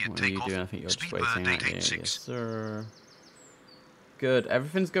for immediate What are you takeoff. doing? I think you're just Speedbird waiting out here. 886. Yes, sir. Good.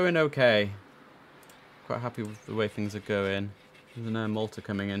 Everything's going okay. Quite happy with the way things are going. There's an Air Malta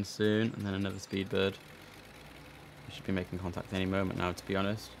coming in soon, and then another Speedbird. We should be making contact any moment now, to be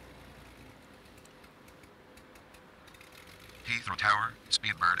honest. Heathrow Tower,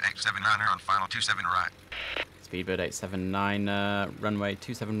 Speedbird 879er on final 27 right. Speedbird 879, runway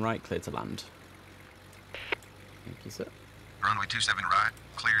 27 right, cleared to land. Thank you, sir. Runway 27 right,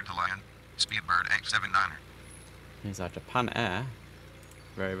 cleared to land. Speedbird 879er. Here's our Japan Air.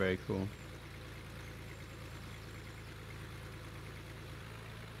 Very, very cool.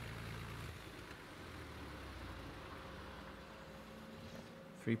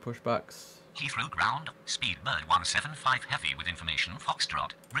 Three pushbacks. Heathrow ground, Speedbird 175 heavy with information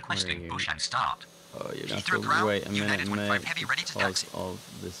Foxtrot, requesting push and start. Oh, you're gonna have Heathrow to ground, wait a minute, United 15 mate, heavy ready to because taxi.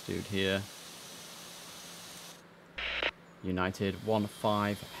 of this dude here. United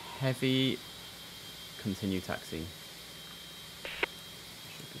 15 heavy, continue taxi.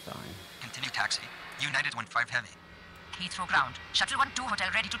 Should be fine. Continue taxi. United 15 heavy. Heathrow ground. Shuttle 12 hotel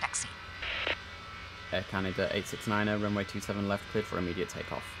ready to taxi. Air Canada 869er, runway 27 left, cleared for immediate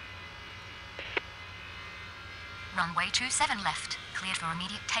takeoff. Runway 27 left, cleared for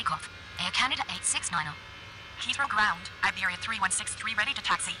immediate takeoff. Air Canada 869er. Heathrow ground. Iberia 3163 ready to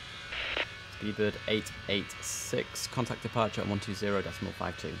taxi. Speedbird 886, contact departure at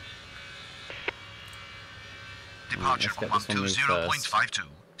 120.52. Departure let's on get this one moved first. 120.52.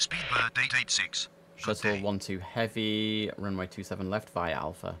 Speedbird 886. Good Shuttle day. 12 heavy, runway 27 left via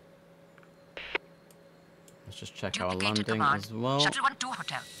Alpha. Let's just check our Duplicated landing command. as well. Shuttle 12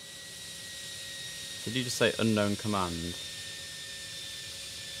 hotel. Did you just say unknown command? I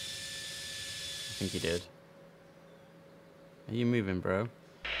think you did. Are you moving, bro?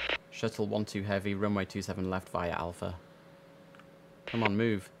 Shuttle 12 heavy, runway 27 left via Alpha. Come on,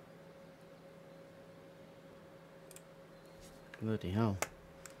 move. Bloody hell.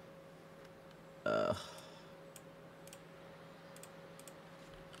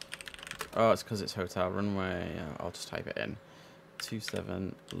 Oh, it's because it's hotel runway. I'll just type it in.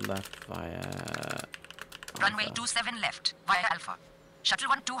 27 left via Runway Alpha. 27 left via Alpha. Shuttle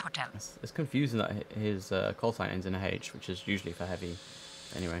 12 hotel. It's confusing that his call sign ends in a H, which is usually for heavy.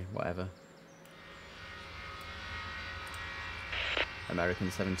 Anyway, whatever. American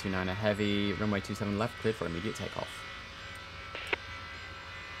 729er heavy, runway 27 left, cleared for immediate takeoff.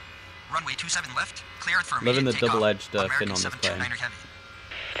 Runway 27 left, cleared for Loving immediate the takeoff. double-edged fin American on this plane. 729er heavy.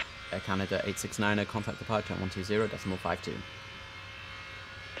 Air Canada 869er, contact departure at 120.52.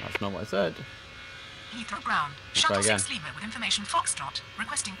 That's not what I said. Heathrow ground. Let's try Shuttle again. 6 Lima with information Foxtrot.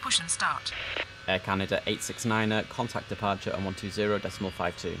 Requesting push and start. Air Canada 869er, contact departure at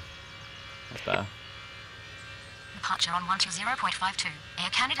 120.52. That's better. Departure on 120.52. Air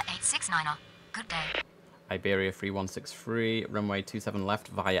Canada 869er. Good day. Iberia 3163, runway 27 left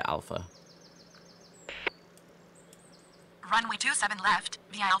via Alpha. Runway 27 left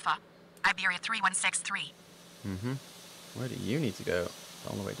via Alpha. Iberia 3163. Where do you need to go?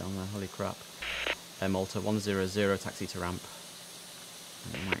 All the way down there, holy crap. Air Malta 100, taxi to ramp.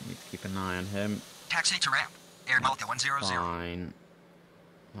 I might need to keep an eye on him. Taxi to ramp. Air Malta 100. Fine.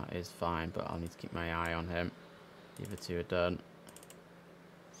 That is fine, but I'll need to keep my eye on him. The other two are done.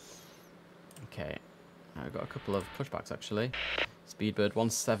 Okay. Now we've got a couple of pushbacks actually. Speedbird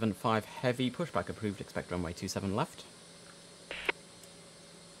 175 heavy, pushback approved, expect runway 27 left.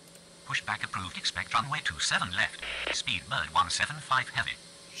 Pushback approved. Expect runway 27 left. Speedbird 175 heavy.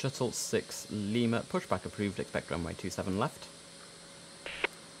 Shuttle 6 Lima, pushback approved, expect runway 27 left.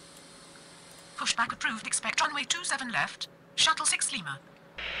 Pushback approved. Expect runway 27 left. Shuttle 6 Lima.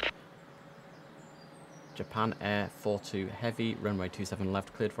 Japan Air 42 heavy, runway 27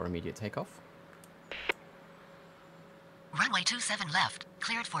 left, cleared for immediate takeoff. Runway 27 left,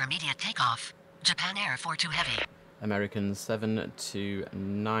 cleared for immediate takeoff. Japan Air 42 heavy. American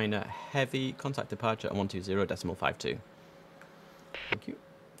 729 heavy, contact departure at 120.52. Thank you.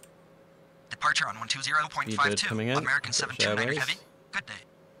 Departure on Speedbird coming 120.52. in. American British 729er Airways. heavy. Good day.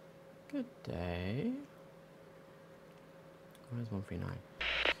 Good day. Where's 139?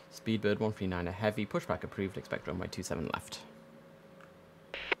 Speedbird 139 heavy, pushback approved, expect runway 27 left.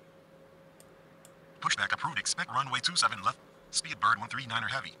 Pushback approved. Expect runway 27 left. Speedbird 139er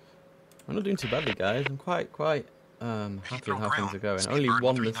heavy. I'm not doing too badly, guys. I'm quite happy with Heathrow how things are going. ground. Only Speedbird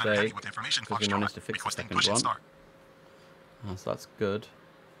one 139er mistake, heavy with information because we Foxtrot. managed to fix the Requesting second push and one. start. So that's good.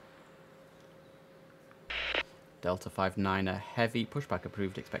 Delta 59er heavy, pushback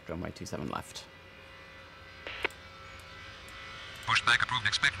approved, expect runway 27 left. Pushback approved.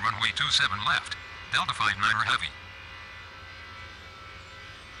 Expect runway 27 left. Delta 59er heavy.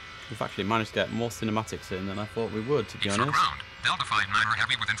 We've actually managed to get more cinematics in than I thought we would, to be Heathrow honest. ground. Delta 59er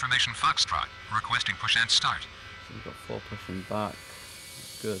heavy with information Foxtrot. Requesting push and start. So we've got 4 pushing back.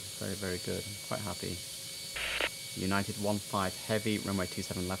 Good, very, very good. I'm quite happy. United 15 heavy, runway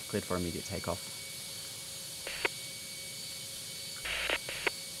 27 left, cleared for immediate takeoff.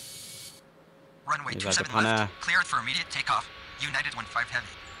 Runway Here's 27 Japan Air. left, cleared for immediate takeoff. United 15 heavy.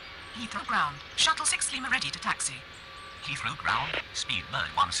 Heathrow ground. Shuttle 6 Lima ready to taxi. Heathrow ground.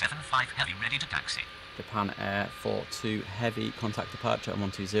 Speedbird 175 heavy ready to taxi. Japan Air 42 heavy, contact departure at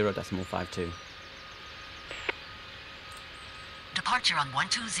 120.52. Departure on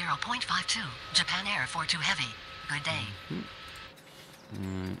 120.52. Japan Air 42 heavy. Good day.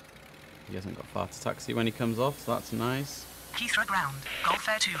 He hasn't got far to taxi when he comes off, so that's nice. Heathrow ground. Golf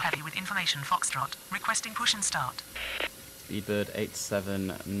Air 2 heavy with information Foxtrot. Requesting push and start. Speedbird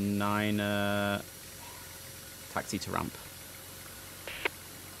 879, taxi to ramp.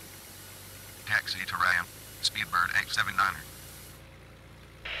 Taxi to ramp. Speedbird 879er.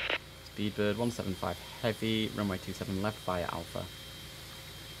 Speedbird 175 Heavy, runway 27 left via Alpha.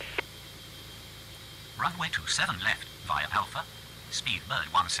 Runway 27 left via Alpha.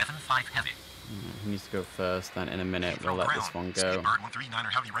 Speedbird 175 Heavy. He needs to go first, then in a minute Heathrow we'll let ground. this one go. Speedbird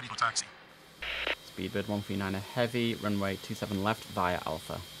 139er Heavy ready to taxi. Speedbird 139er Heavy, runway 27 left via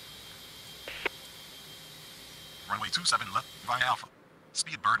Alpha. Runway 27 left via Alpha.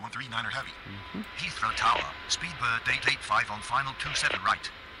 Speedbird 139er Heavy. Heathrow Tower. Speedbird 885 on final 27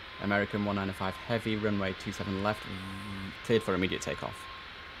 right. American 195 Heavy, runway 27 left, cleared for immediate takeoff.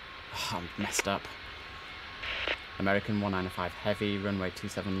 Oh, I'm messed up. American 195 Heavy, runway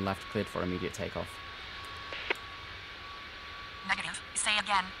 27 left, cleared for immediate takeoff. Negative. Say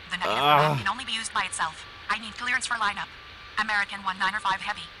again. The negative command can only be used by itself. I need clearance for lineup. American 195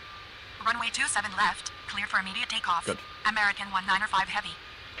 Heavy. Runway 27 left, cleared for immediate takeoff. Good. American 195 Heavy.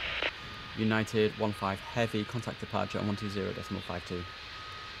 United 15 Heavy, contact departure on 120.52.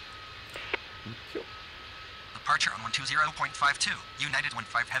 Thank you. Departure on 120.52. United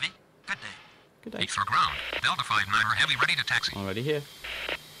 15 Heavy. Good day. Good day. Heathrow ground. Delta 59er Heavy ready to taxi. Already here.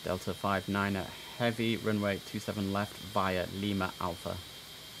 Delta 59er Heavy, runway 27 left via Lima Alpha.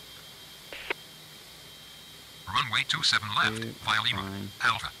 Runway 27 left via Lima.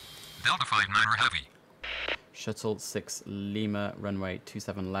 Alpha. Delta 59er Heavy. Shuttle 6 Lima, runway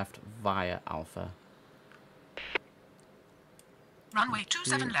 27 left via Alpha. Runway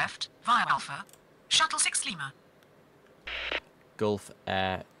 27 left via Alpha. Shuttle 6 Lima. Gulf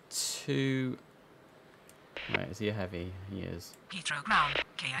Air 2. Right, is he a Heavy? He is. Heathrow ground.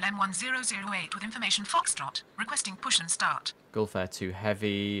 KLM 1008 with information Foxtrot. Requesting push and start. Gulf Air 2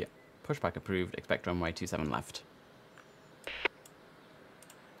 Heavy, pushback approved, expect runway 27 left.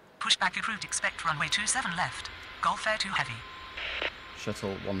 Pushback approved. Expect runway 27 left. Gulf Air 2 Heavy.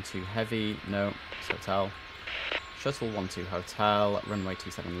 Shuttle 12 Heavy, no, it's Hotel. Shuttle 12 Hotel, runway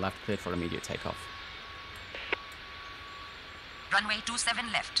 27 left, cleared for immediate takeoff. Runway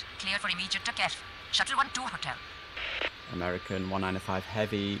 27 left, clear for immediate takeoff. Shuttle 12 Hotel. American 195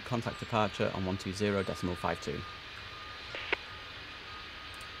 Heavy, contact departure on 120.52.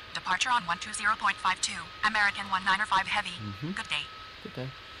 Departure on 120.52. American 195 Heavy. Good day. Good day.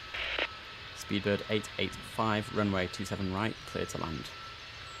 Speedbird 885, runway 27 right, clear to land.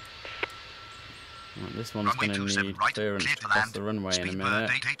 Right, this one's Runway going to 27 need right, clearance clear to across land. the runway in a Speedbird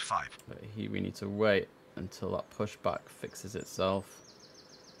minute. 885. But we need to wait until that pushback fixes itself.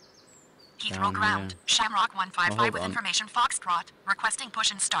 Heathrow Down ground. here. Shamrock 155 hold with on. information Foxtrot. Requesting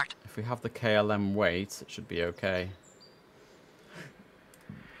push and start. If we have the KLM wait, it should be okay.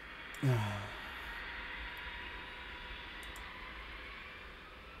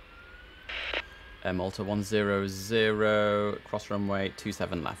 Malta 100, cross runway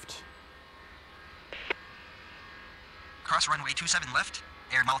 27 left. Cross runway 27 left.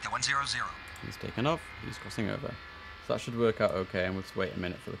 Air Malta 100. He's taken off, he's crossing over. So that should work out okay, and we'll just wait a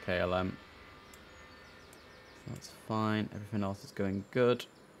minute for the KLM. So that's fine, everything else is going good.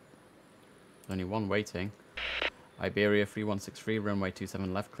 There's only one waiting. Iberia 3163, runway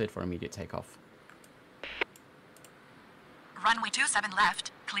 27 left, cleared for immediate takeoff. Runway 27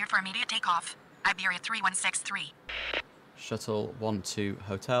 left, clear for immediate takeoff. Iberia 3163. Shuttle 12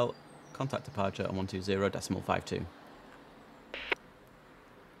 Hotel, contact departure on 120.52.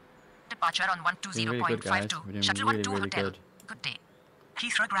 Departure on Doing really good, guys. 120.52. We're doing Shuttle really, 12 really Hotel. good. Good day.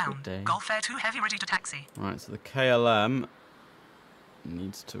 Heathrow ground. day. Gulf Air 2 Heavy ready to taxi. Right, so the KLM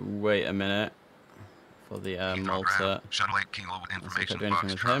needs to wait a minute for the Heathrow Malta. ground. Shuttle 8 Kilo with Let's see if I information do anything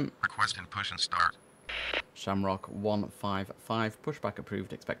with Foxtrot. him. Requesting push and start. Shamrock 155, pushback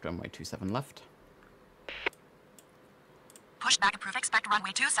approved, expect runway 27 left. Pushback approved. Expect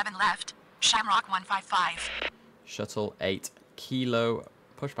runway 27 left. Shamrock 155. Shuttle 8 Kilo,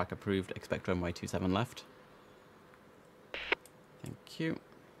 pushback approved, expect runway 27 left. Thank you.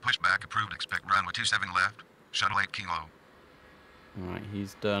 Pushback approved. Expect runway 27 left. Shuttle 8 Kilo. Alright,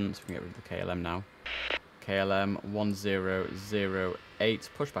 he's done, so we can get rid of the KLM now. KLM 1008,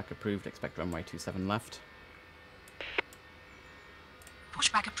 pushback approved, expect runway 27 left.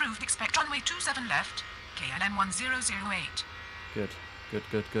 Pushback approved. Expect runway 27 left. KLM 1008. Good, good,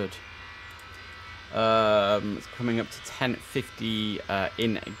 good, good. It's coming up to 10:50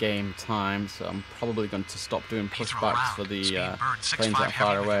 in-game time, so I'm probably going to stop doing pushbacks for the planes that are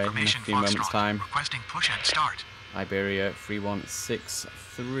far away in a few moments' time. Requesting push and start. Iberia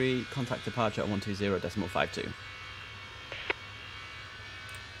 3163, contact departure at 120.52.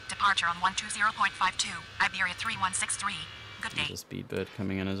 Departure on 120.52. Iberia 3163. Good day. There's a Speedbird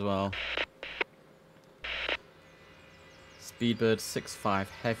coming in as well. Speedbird 65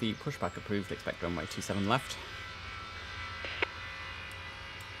 Heavy, pushback approved, expect runway 27 left.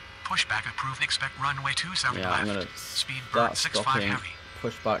 Pushback approved. Expect runway 27 Yeah, left. I'm gonna Speed bird start 65 stopping heavy.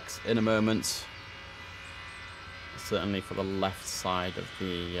 pushbacks in a moment. Certainly for the left side of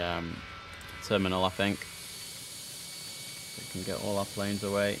the terminal, I think. We can get all our planes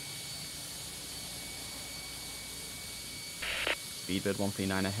away. Speedbird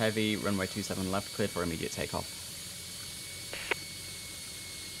 139 heavy, runway 27 left, cleared for immediate takeoff.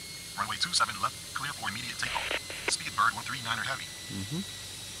 Runway 27 left, clear for immediate takeoff. Speedbird 139 heavy.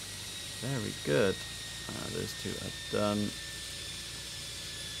 Very good. Those two are done.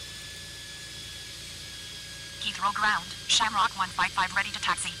 Heathrow ground. Shamrock 155 ready to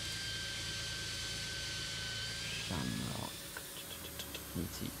taxi. Shamrock.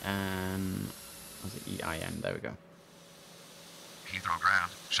 ETN. Was it EIN? There we go. Heathrow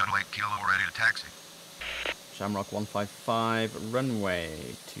ground. Shuttle 8 kilo ready to taxi. Shamrock 155,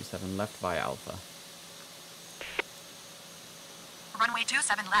 runway 27 left via Alpha. Runway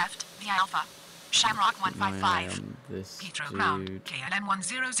 27 left via Alpha. Shamrock 155. This Heathrow dude. ground. KLM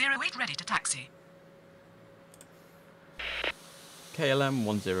 1008 ready to taxi. KLM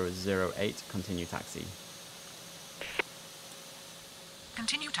 1008, continue taxi.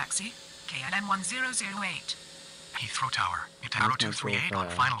 Continue taxi. KLM 1008. Heathrow Tower. Itaro 238 on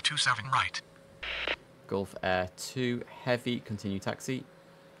final 27 right. Gulf Air 2, heavy, continue taxi.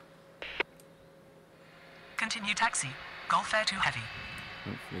 Continue taxi. Gulf Air 2 heavy.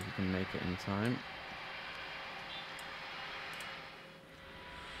 Hopefully we can make it in time.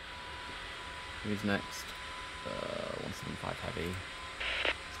 Who's next? 175 heavy.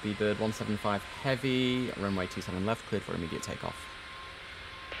 Speedbird 175 heavy, runway 27 left, cleared for immediate takeoff.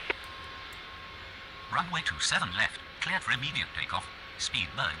 Runway 27 left, cleared for immediate takeoff.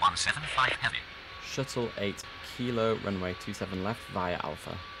 Speedbird 175 heavy. Shuttle 8 kilo, runway 27 left via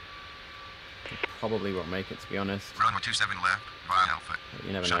Alpha. We probably won't make it, to be honest. Runway 27 left via Alpha. But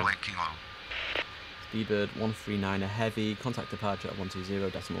you never Shuttle know. 8 kilo. Speedbird 139 heavy, contact departure at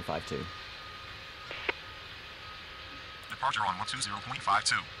 120.52. Departure on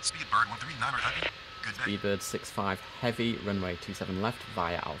 120.52. Speedbird 139 heavy. Good day. Speedbird 65 heavy, runway 27 left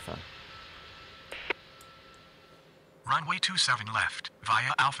via Alpha. Runway 27 left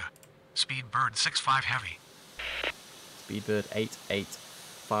via Alpha. Speedbird 65 heavy. Speedbird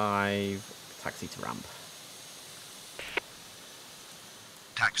 885, taxi to ramp.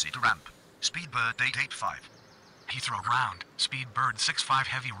 Taxi to ramp. Speedbird 885. Heathrow ground. Speedbird 65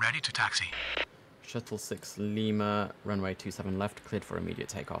 heavy ready to taxi. Shuttle 6 Lima, runway 27 left, cleared for immediate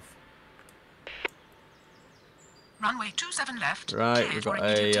takeoff. Runway 27 left. Right, cleared we've for got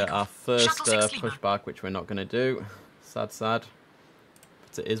immediate our takeoff. first Shuttle 6 Lima. pushback, which we're not going to do. Sad, sad.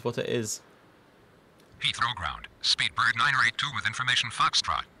 But it is what it is. Heathrow ground. Speedbird 982 with information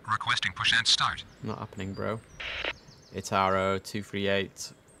Foxtrot. Requesting push and start. Not happening, bro. Itaro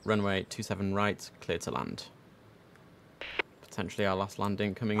 238, runway 27 right, clear to land. Potentially our last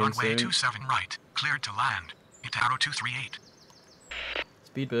landing coming in Runway soon. 27 right. Cleared to land. Itaro 238.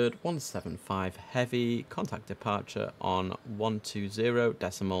 Speedbird 175 heavy, contact departure on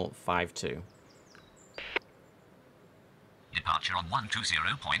 120.52. Departure on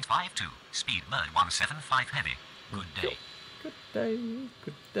 120.52. Speedbird 175 heavy. Good day. Good day,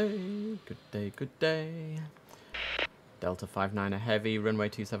 good day, good day, good day. Delta 59 heavy, runway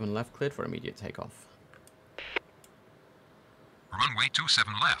 27 left, cleared for immediate takeoff. Runway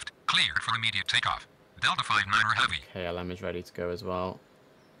 27 left. Cleared for immediate takeoff. Delta 59 heavy. KLM is ready to go as well.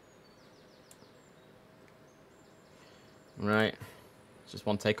 Right. It's just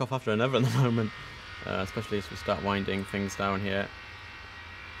one takeoff after another at the moment. Especially as we start winding things down here.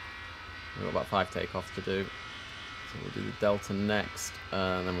 We've got about 5 takeoffs to do. So we'll do the Delta next,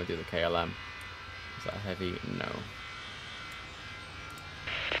 and then we'll do the KLM. Is that heavy? No.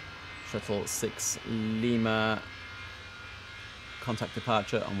 Shuttle 6 Lima. Contact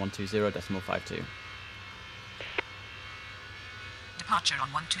departure on 120.52. Departure on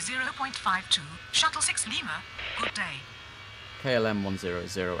 120.52. Shuttle 6 Lima. Good day. KLM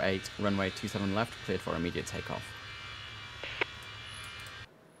 1008, runway 27 left, cleared for immediate takeoff.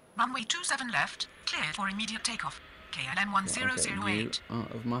 Runway 27 left. Cleared for immediate takeoff. KLM I'll get you 1008.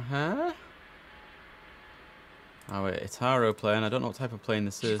 out of my hair. Our Itaro plane. I don't know what type of plane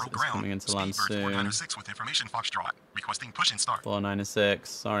this is. Heathrow It's ground. coming into land Speedbird soon. 496 with information Foxtrot. Requesting push and start. 496.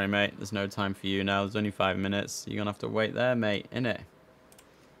 Sorry, mate. There's no time for you now. There's only 5 minutes. You're going to have to wait there, mate. Innit?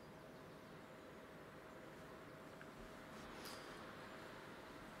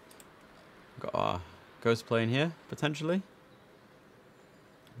 Got our ghost plane here, potentially.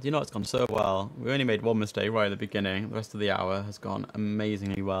 Do you know, it's gone so well. We only made one mistake right at the beginning. The rest of the hour has gone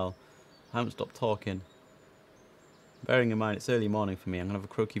amazingly well. I haven't stopped talking. Bearing in mind it's early morning for me, I'm going to have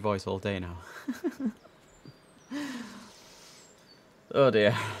a croaky voice all day now. Oh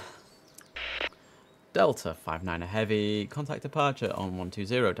dear. Delta 59 heavy, contact departure on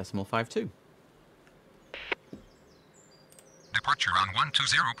 120.52. Departure on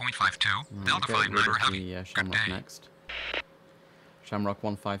 120.52. Delta 59 heavy. Good day. Next. Shamrock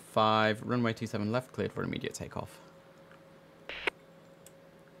 155, runway 27 left, cleared for immediate takeoff.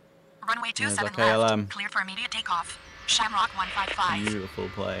 Runway 27 KLM. left, cleared for immediate takeoff. Shamrock 155. Beautiful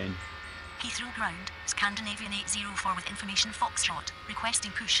plane. Heathrow ground, Scandinavian 804 with information Foxtrot,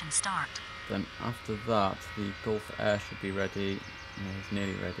 requesting push and start. Then after that, the Gulf Air should be ready. Yeah, it's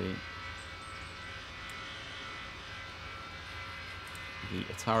nearly ready. The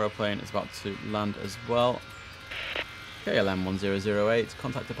Ataro plane is about to land as well. KLM 1008,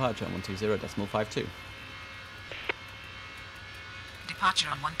 contact departure on 120.52. Departure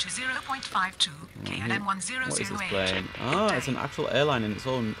on 120.52, KLM 1008. What is this plane? Ah, it's an actual airline in its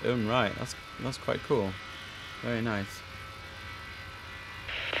own right. That's quite cool. Very nice.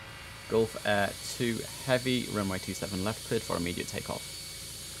 Gulf Air 2 heavy, runway 27 left, cleared for immediate takeoff.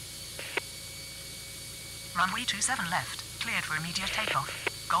 Runway 27 left, cleared for immediate takeoff.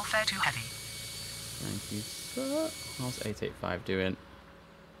 Gulf Air 2 heavy. Thank you, sir. How's 885 doing?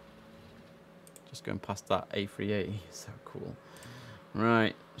 Just going past that A380. So cool.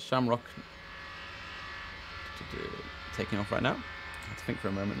 Right, Shamrock. Taking off right now. I have to think for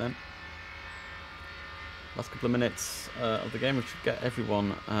a moment then. Last couple of minutes of the game, we should get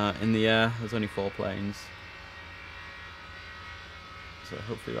everyone in the air. There's only 4 planes. So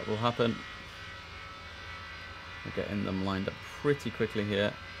hopefully that will happen. We're getting them lined up pretty quickly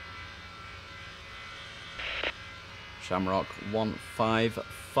here. Shamrock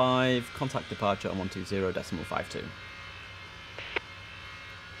 155, contact departure on 120.52.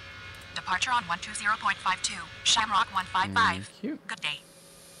 Departure on 120.52, Shamrock 155. Thank you. Good day.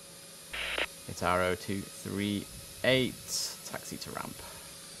 Heathrow 238, taxi to ramp.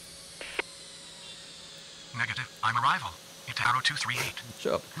 Negative. I'm arrival. Heathrow 238.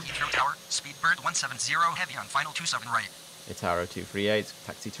 Sure. Heathrow Tower, Speedbird 170 heavy on final 27 right. Heathrow 238,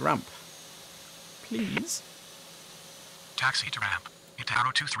 taxi to ramp. Please. Taxi to ramp.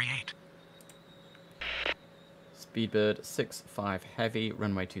 Heathrow 238. Speedbird 65 heavy,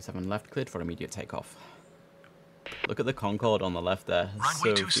 runway 27 left, cleared for immediate takeoff. Look at the Concorde on the left there.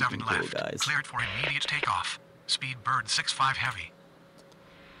 Runway So 27 freaking cool, left, guys. cleared for immediate takeoff. Speedbird 65 heavy.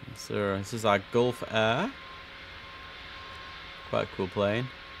 So this is our Gulf Air. Quite a cool plane.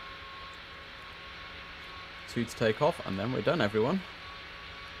 2 to take off, and then we're done, everyone.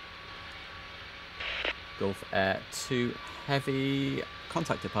 Gulf Air 2 heavy,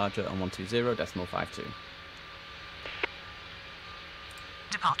 contact departure on 120.52.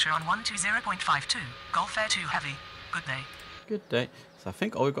 Departure on 120.52, Gulf Air 2 heavy. Good day. Good day. So I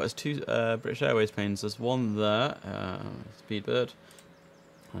think all we've got is 2 British Airways planes. There's one there, Speedbird,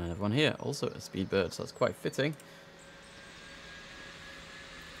 and another one here, also a Speedbird, so that's quite fitting.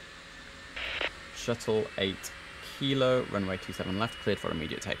 Shuttle 8 Kilo, runway 27 left, cleared for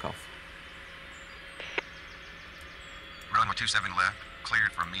immediate takeoff. Runway 27 left,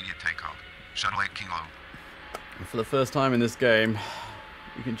 cleared for immediate takeoff. Shuttle 8 Kilo. And for the first time in this game,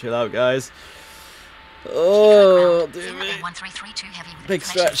 you can chill out, guys. Oh, dear me. 1332 heavy with Big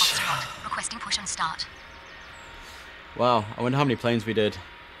information stretch. Foxtrot, requesting push and start. Wow, I wonder how many planes we did.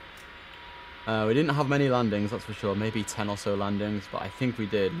 We didn't have many landings, that's for sure. Maybe 10 or so landings, but I think we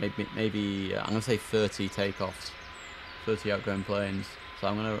did. Maybe I'm gonna say 30 takeoffs, 30 outgoing planes. So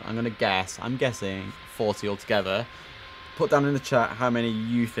I'm gonna guess. I'm guessing 40 altogether. Put down in the chat how many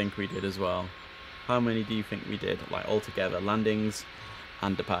you think we did as well. How many do you think we did, like altogether, landings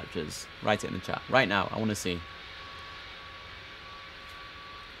and departures? Write it in the chat right now. I want to see.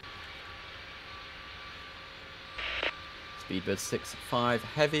 Speedbird 65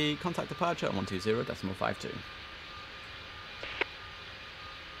 heavy, contact departure on 120.52.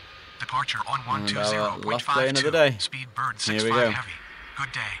 Departure on And our last plane of the 120.52. day. Speedbird Here we 65 go. heavy.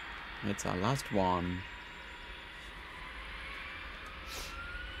 Good day. It's our last one.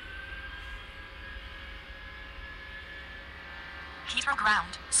 Heathrow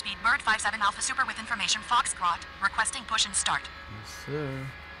ground, Speedbird 57 Alpha Super with information Foxtrot, requesting push and start. Yes, sir.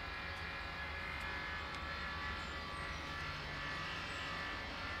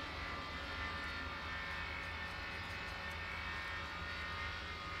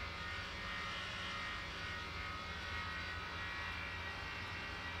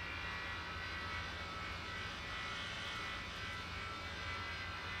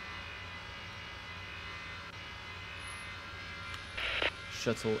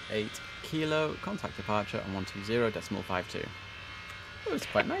 Shuttle 8 Kilo, contact departure on 120.52. It was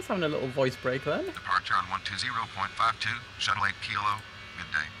quite nice having a little voice break then. Departure on 120.52, Shuttle 8 Kilo,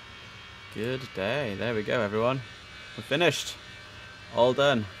 midday. Good day. There we go, everyone. We're finished. All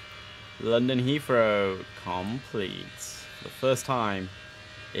done. London Heathrow complete. For the first time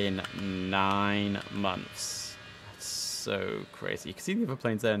in 9 months. That's so crazy. You can see the other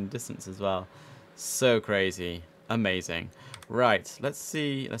planes there in the distance as well. So crazy. Amazing. Right, let's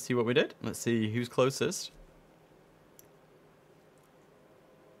see what we did. Let's see who's closest.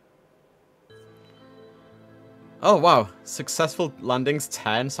 Oh wow, successful landings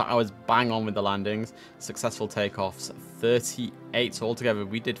 10, so I was bang on with the landings. Successful takeoffs 38, so altogether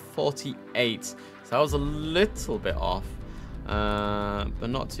we did 48. So I was a little bit off, but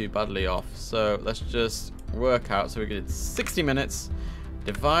not too badly off. So let's just work out. So we did 60 minutes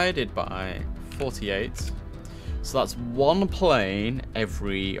divided by 48. So that's one plane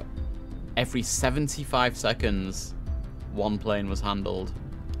every 75 seconds. One plane was handled,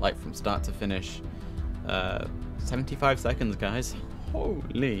 like from start to finish. 75 seconds, guys.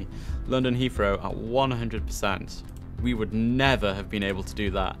 Holy. London Heathrow at 100%. We would never have been able to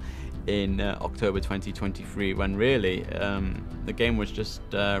do that in October 2023 when really the game was just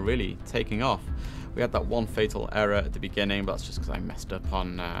really taking off. We had that one fatal error at the beginning, but that's just because I messed up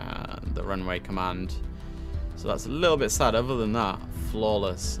on the runway command. So that's a little bit sad. Other than that,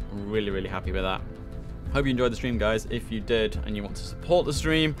 flawless. Really, really happy with that. Hope you enjoyed the stream, guys. If you did and you want to support the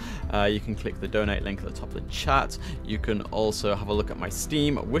stream, you can click the donate link at the top of the chat. You can also have a look at my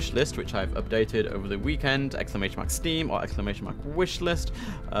Steam wish list, which I've updated over the weekend. !Steam or !wish list.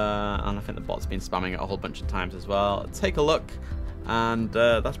 And I think the bot's been spamming it a whole bunch of times as well. Take a look. And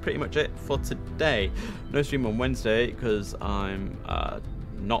that's pretty much it for today. No stream on Wednesday because I'm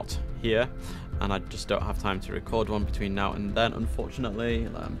not here. And I just don't have time to record one between now and then, unfortunately.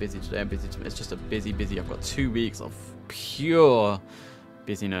 I'm busy today, I'm busy tomorrow. It's just a busy. I've got 2 weeks of pure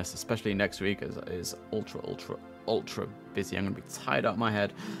busyness, especially next week is ultra busy. I'm going to be tied out of my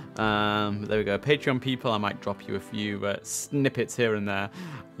head. But there we go. Patreon people, I might drop you a few snippets here and there.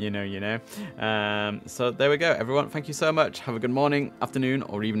 You know. So there we go, everyone. Thank you so much. Have a good morning, afternoon,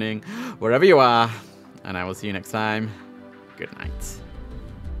 or evening, wherever you are. And I will see you next time. Good night.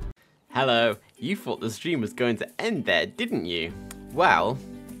 Hello, you thought the stream was going to end there, didn't you? Well,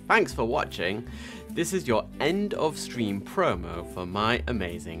 thanks for watching. This is your end of stream promo for my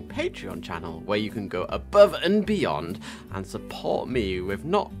amazing Patreon channel, where you can go above and beyond and support me with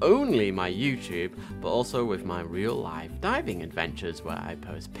not only my YouTube, but also with my real life diving adventures, where I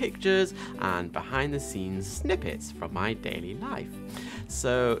post pictures and behind the scenes snippets from my daily life.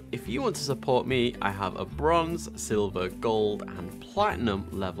 So if you want to support me, I have a bronze, silver, gold and platinum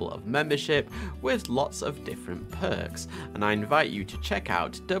level of membership with lots of different perks, and I invite you to check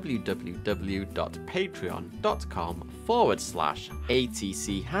out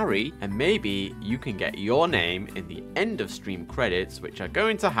www.patreon.com/ATCHarry, and maybe you can get your name in the end of stream credits, which are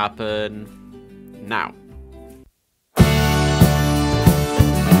going to happen now.